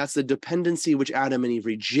 And that's the dependency which Adam and Eve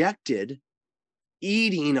rejected,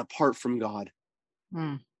 eating apart from God.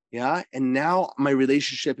 Yeah. And now my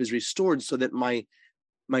relationship is restored, so that my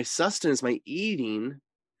sustenance, my eating,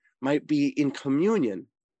 might be in communion,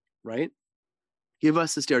 right? Give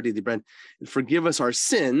us this day our daily bread, and forgive us our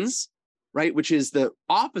sins, right? Which is the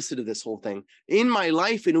opposite of this whole thing. In my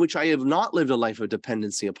life, in which I have not lived a life of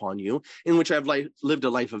dependency upon you, in which I've lived a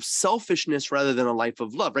life of selfishness rather than a life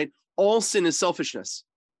of love, right? All sin is selfishness,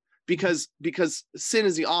 because sin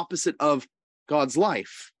is the opposite of God's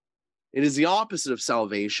life. It is the opposite of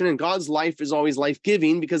salvation, and God's life is always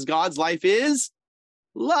life-giving, because God's life is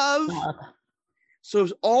love. So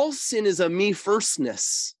all sin is a me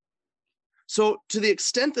firstness. So to the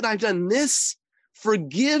extent that I've done this,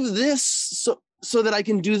 forgive this, so so that I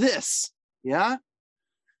can do this. Yeah.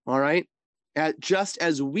 All right. Just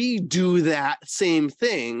as we do that same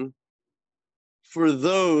thing for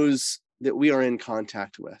those that we are in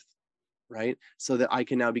contact with, right? So that I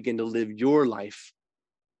can now begin to live your life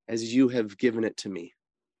as you have given it to me.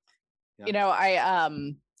 Yeah. You know,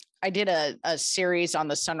 I did a series on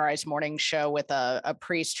the Sunrise Morning Show with a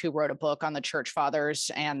priest who wrote a book on the church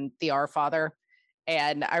fathers and the Our Father.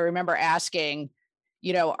 And I remember asking,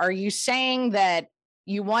 you know, are you saying that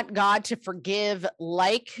you want God to forgive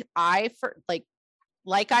like I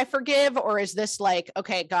forgive, or is this like,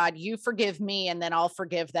 okay, God, you forgive me and then I'll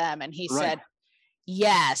forgive them? And he said,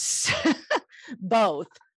 yes, both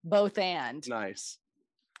and. Nice.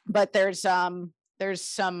 But there's some,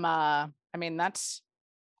 I mean, that's,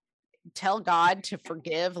 tell God to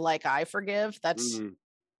forgive like I forgive. That's,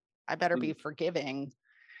 I better be forgiving.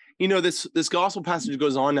 You know, this gospel passage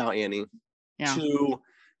goes on now, Annie, to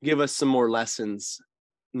give us some more lessons.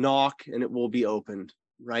 Knock and it will be opened,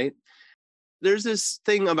 right? There's this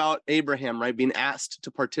thing about Abraham, right, being asked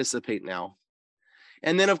to participate now.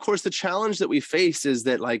 And then, of course, the challenge that we face is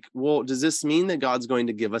that, like, well, does this mean that God's going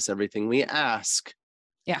to give us everything we ask?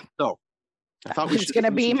 Yeah. So I thought it's going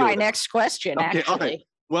to be my next question, actually. All right.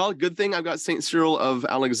 Well, good thing I've got St. Cyril of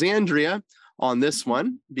Alexandria on this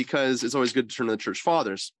one, because it's always good to turn to the church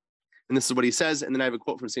fathers. And this is what he says. And then I have a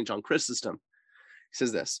quote from St. John Chrysostom. He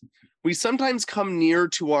says this: we sometimes come near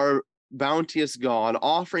to our bounteous God,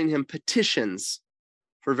 offering him petitions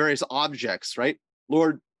for various objects, right?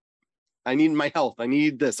 Lord, I need my health. I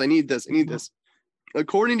need this. I need this. I need this.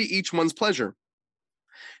 According to each one's pleasure.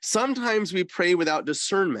 Sometimes we pray without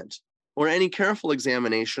discernment or any careful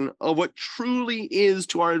examination of what truly is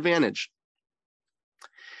to our advantage.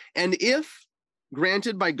 And if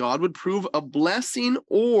granted by God, would prove a blessing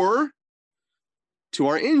or to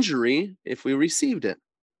our injury if we received it.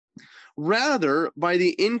 Rather, by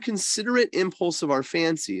the inconsiderate impulse of our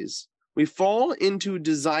fancies, we fall into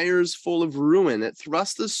desires full of ruin that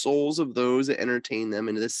thrust the souls of those that entertain them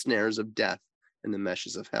into the snares of death and the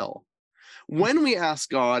meshes of hell. When we ask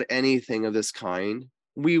God anything of this kind,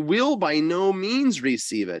 we will by no means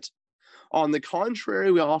receive it. On the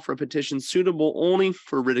contrary, we offer a petition suitable only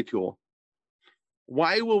for ridicule.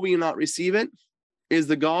 Why will we not receive it? Is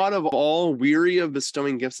the God of all weary of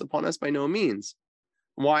bestowing gifts upon us? By no means.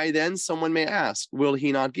 Why then, someone may ask, will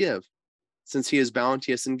he not give, since he is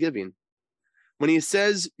bounteous in giving? When he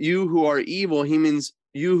says you who are evil, he means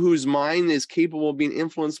you whose mind is capable of being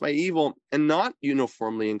influenced by evil and not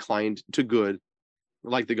uniformly inclined to good,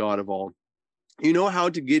 like the God of all. You know how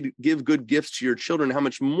to give good gifts to your children. How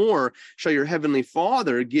much more shall your heavenly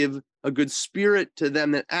Father give a good spirit to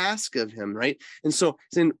them that ask of him, right? And so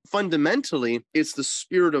fundamentally, it's the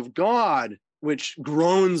Spirit of God which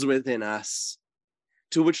groans within us,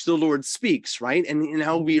 to which the Lord speaks, right? And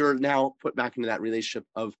now we are now put back into that relationship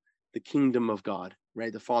of the kingdom of God,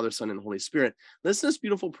 right? The Father, Son, and Holy Spirit. Listen to this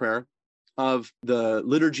beautiful prayer of the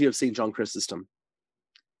liturgy of St. John Chrysostom.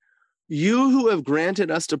 You who have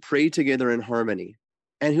granted us to pray together in harmony,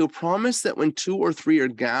 and who promise that when 2 or 3 are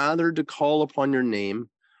gathered to call upon your name,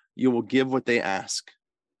 you will give what they ask.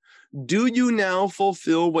 Do you now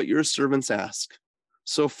fulfill what your servants ask,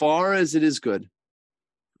 so far as it is good?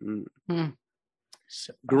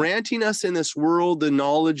 Granting us in this world the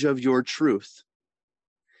knowledge of your truth,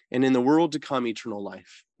 and in the world to come eternal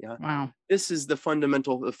life. Yeah. Wow. This is the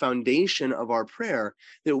foundation of our prayer,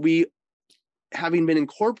 that we, having been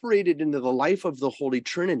incorporated into the life of the Holy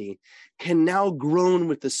Trinity, can now groan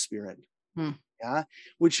with the Spirit, yeah,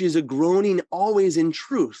 which is a groaning always in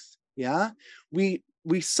truth. Yeah, we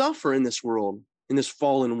suffer in this world, in this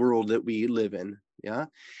fallen world that we live in. Yeah,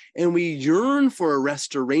 and we yearn for a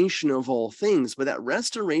restoration of all things, but that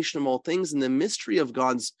restoration of all things and the mystery of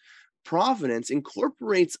God's providence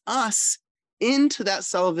incorporates us into that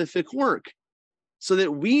salvific work, so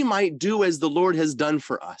that we might do as the Lord has done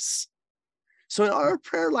for us. So in our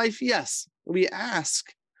prayer life, yes, we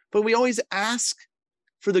ask, but we always ask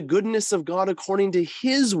for the goodness of God according to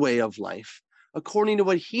his way of life, according to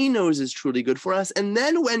what he knows is truly good for us. And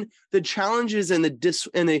then when the challenges and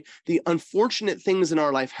the unfortunate things in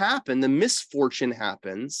our life happen, the misfortune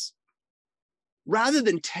happens, rather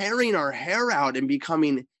than tearing our hair out and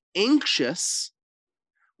becoming anxious,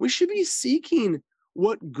 we should be seeking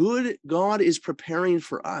what good God is preparing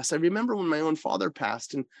for us. I remember when my own father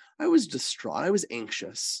passed and I was distraught, I was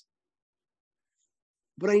anxious,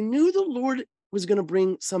 but I knew the Lord was going to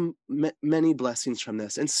bring many blessings from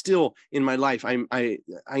this. And still in my life, I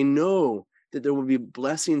know that there will be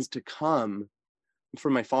blessings to come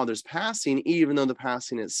from my father's passing, even though the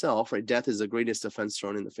passing itself, right, death is the greatest offense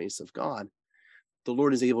thrown in the face of God. the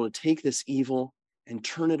Lord is able to take this evil and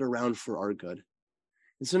turn it around for our good.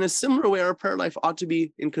 And so in a similar way, our prayer life ought to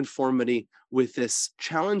be in conformity with this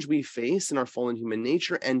challenge we face in our fallen human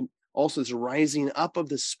nature, and also this rising up of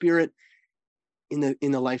the Spirit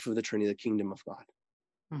in the life of the Trinity, the kingdom of God.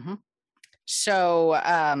 Mhm.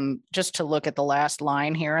 So just to look at the last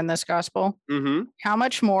line here in this gospel, how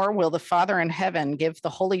much more will the Father in heaven give the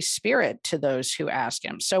Holy Spirit to those who ask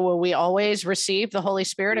him? So will we always receive the Holy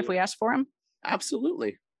Spirit if we ask for him?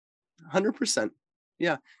 Absolutely. 100%.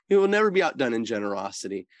 Yeah. He will never be outdone in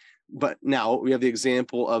generosity. But now we have the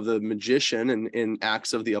example of the magician in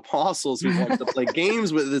Acts of the Apostles who wants to play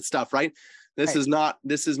games with this stuff, right? This is not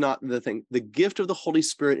the thing. The gift of the Holy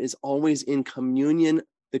Spirit is always in communion,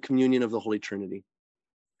 the communion of the Holy Trinity,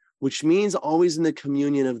 which means always in the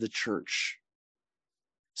communion of the church.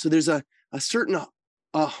 So there's a certain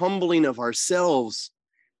humbling of ourselves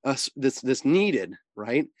that's needed,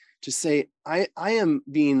 right? To say, I am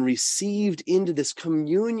being received into this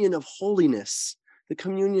communion of holiness, the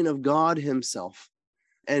communion of God himself.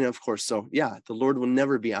 And of course, so yeah, the Lord will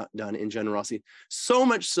never be outdone in generosity. So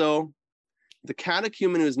much so, the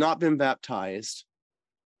catechumen who has not been baptized,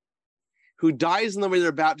 who dies in the way of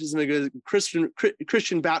their baptism,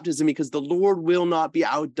 Christian baptism, because the Lord will not be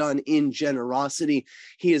outdone in generosity.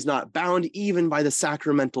 He is not bound even by the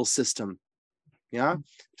sacramental system. Yeah.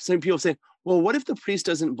 Some people say, well, what if the priest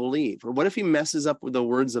doesn't believe? Or what if he messes up with the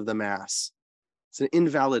words of the Mass? It's an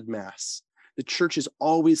invalid Mass. The church is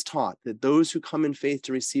always taught that those who come in faith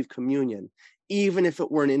to receive communion, even if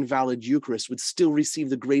it were an invalid Eucharist, would still receive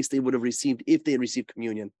the grace they would have received if they had received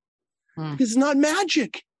communion. Because it's not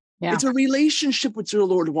magic. Yeah. It's a relationship which the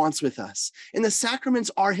Lord wants with us. And the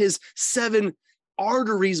sacraments are his 7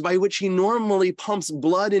 arteries by which he normally pumps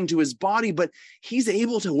blood into his body, but he's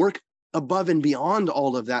able to work above and beyond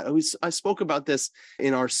all of that. I spoke about this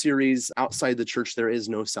in our series, Outside the Church, There Is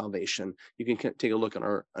No Salvation. You can take a look on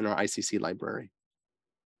our ICC library.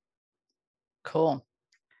 Cool.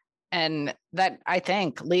 And that, I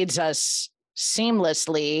think, leads us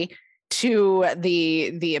seamlessly to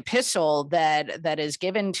the epistle that is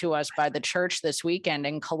given to us by the church this weekend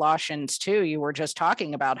in Colossians 2. You were just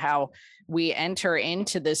talking about how we enter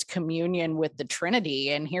into this communion with the Trinity.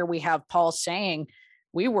 And here we have Paul saying,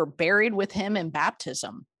 we were buried with him in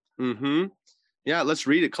baptism. Yeah, let's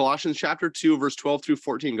read it. Colossians chapter 2, verse 12 through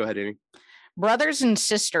 14. Go ahead, Amy. Brothers and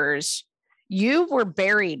sisters, you were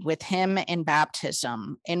buried with him in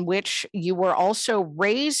baptism, in which you were also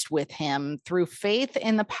raised with him through faith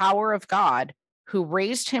in the power of God, who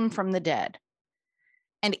raised him from the dead.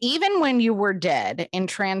 And even when you were dead in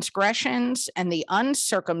transgressions and the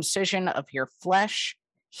uncircumcision of your flesh,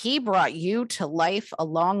 he brought you to life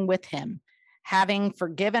along with him, having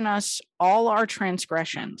forgiven us all our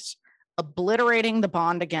transgressions, obliterating the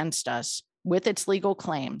bond against us with its legal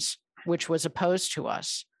claims, which was opposed to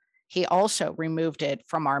us. He also removed it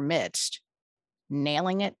from our midst,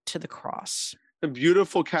 nailing it to the cross. A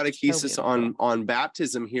beautiful catechesis on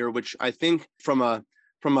baptism here, which I think from a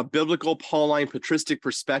biblical Pauline patristic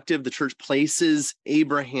perspective, the church places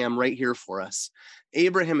Abraham right here for us.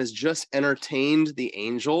 Abraham has just entertained the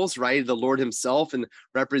angels, right? The Lord himself, and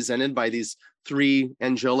represented by these 3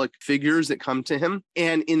 angelic figures that come to him.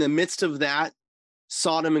 And in the midst of that,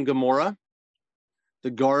 Sodom and Gomorrah,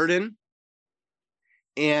 the garden,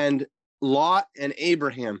 and Lot and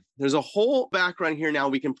Abraham. There's a whole background here now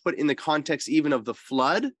we can put in the context even of the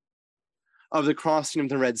flood, of the crossing of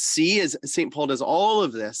the Red Sea, as St. Paul does all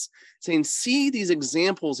of this, saying, see these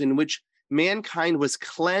examples in which mankind was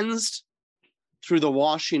cleansed through the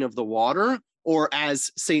washing of the water, or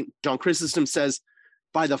as St. John Chrysostom says,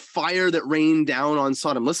 by the fire that rained down on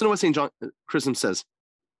Sodom. Listen to what St. John Chrysostom says.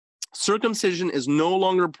 Circumcision is no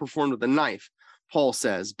longer performed with a knife, Paul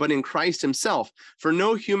says, but in Christ himself. For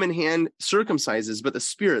no human hand circumcises, but the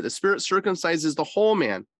Spirit. The Spirit circumcises the whole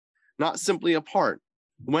man, not simply a part.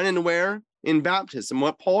 When and where? In baptism.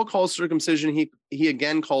 What Paul calls circumcision, he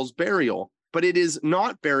again calls burial. But it is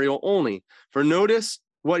not burial only. For notice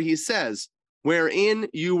what he says, wherein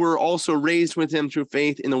you were also raised with him through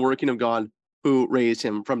faith in the working of God who raised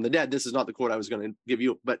him from the dead. This is not the quote I was going to give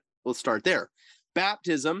you, but we'll start there.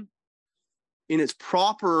 Baptism, in its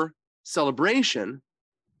proper celebration,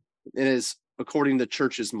 it is, according to the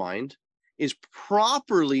church's mind, is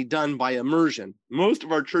properly done by immersion. Most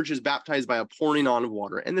of our churches baptize by a pouring on of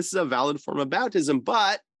water, and this is a valid form of baptism,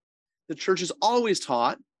 but the church has always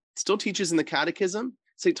taught, still teaches in the catechism,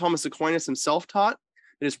 St. Thomas Aquinas himself taught,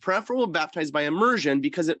 it is preferable to baptize by immersion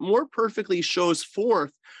because it more perfectly shows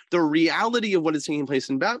forth the reality of what is taking place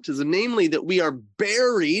in baptism, namely that we are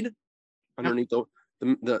buried underneath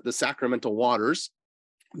the sacramental waters,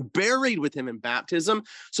 buried with him in baptism,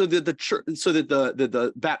 so that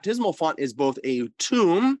the baptismal font is both a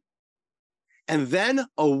tomb and then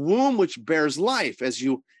a womb which bears life as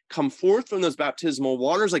you come forth from those baptismal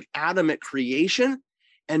waters, like Adam at creation,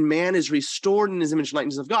 and man is restored in his image and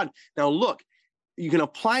likeness of God. Now look, you can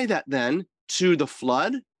apply that then to the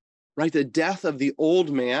flood, right? The death of the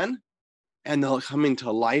old man and the coming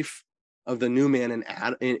to life of the new man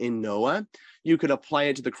in Noah. You could apply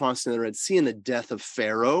it to the crossing of the Red Sea and the death of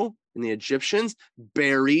Pharaoh and the Egyptians,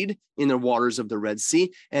 buried in the waters of the Red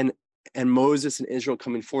Sea, and Moses and Israel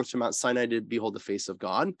coming forth from Mount Sinai to behold the face of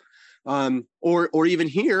God. Or even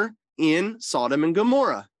here in Sodom and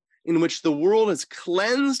Gomorrah, in which the world is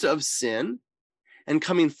cleansed of sin, and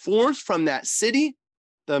coming forth from that city,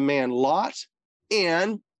 the man Lot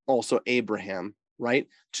and also Abraham, right,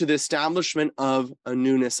 to the establishment of a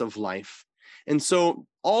newness of life. And so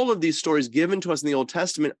all of these stories given to us in the Old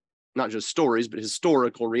Testament, not just stories, but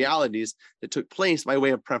historical realities that took place by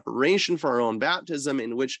way of preparation for our own baptism,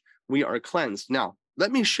 in which we are cleansed. Now,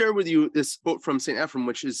 let me share with you this quote from St. Ephraim,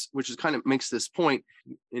 which is kind of makes this point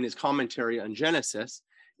in his commentary on Genesis.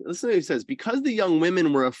 Listen to what he says: because the young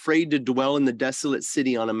women were afraid to dwell in the desolate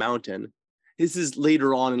city on a mountain. This is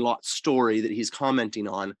later on in Lot's story that he's commenting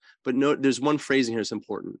on, but note there's one phrase in here that's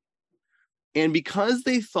important. And because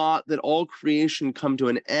they thought that all creation come to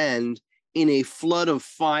an end in a flood of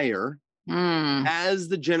fire, as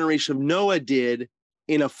the generation of Noah did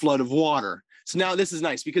in a flood of water. So now this is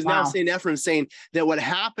nice, because now St. Ephraim is saying that what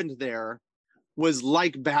happened there was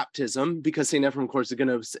like baptism, because St. Ephraim, of course, is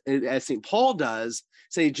going to, as St. Paul does,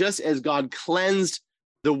 say just as God cleansed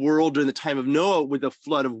the world during the time of Noah with a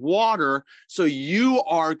flood of water, so you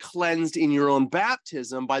are cleansed in your own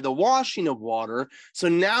baptism by the washing of water. So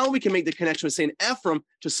now we can make the connection with St. Ephraim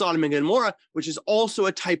to Sodom and Gomorrah, which is also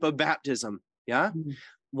a type of baptism. Yeah.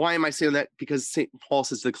 Why am I saying that? Because St. Paul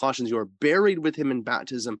says to the Colossians, you are buried with him in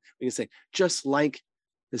baptism. We can say, just like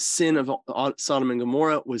the sin of Sodom and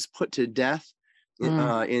Gomorrah was put to death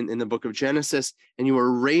in the book of Genesis, and you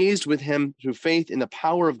were raised with him through faith in the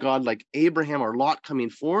power of God, like Abraham or Lot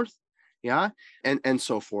coming forth, and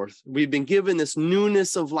so forth. We've been given this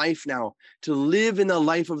newness of life now to live in the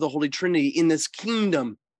life of the Holy Trinity in this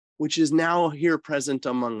kingdom, which is now here present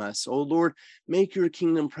among us. Oh Lord, make your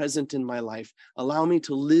kingdom present in my life. Allow me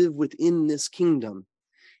to live within this kingdom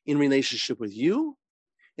in relationship with you,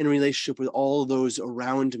 in relationship with all those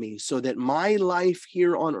around me, so that my life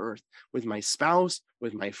here on earth, with my spouse,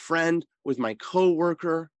 with my friend, with my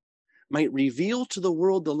co-worker, might reveal to the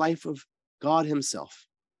world the life of God himself.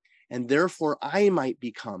 And therefore I might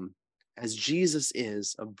become, as Jesus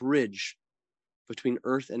is, a bridge between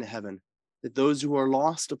earth and heaven, that those who are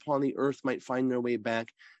lost upon the earth might find their way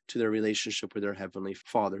back to their relationship with their heavenly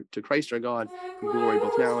Father. To Christ our God, be glory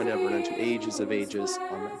both now and ever, and unto ages of ages.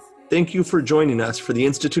 Amen. Thank you for joining us for the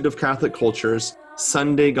Institute of Catholic Culture's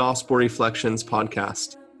Sunday Gospel Reflections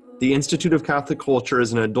podcast. The Institute of Catholic Culture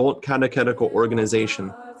is an adult catechetical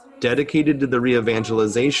organization dedicated to the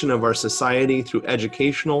re-evangelization of our society through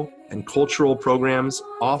educational and cultural programs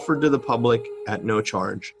offered to the public at no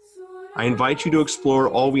charge. I invite you to explore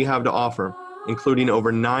all we have to offer, including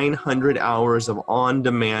over 900 hours of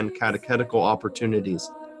on-demand catechetical opportunities,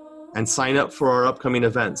 and sign up for our upcoming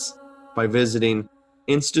events by visiting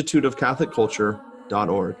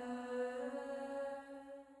instituteofcatholicculture.org.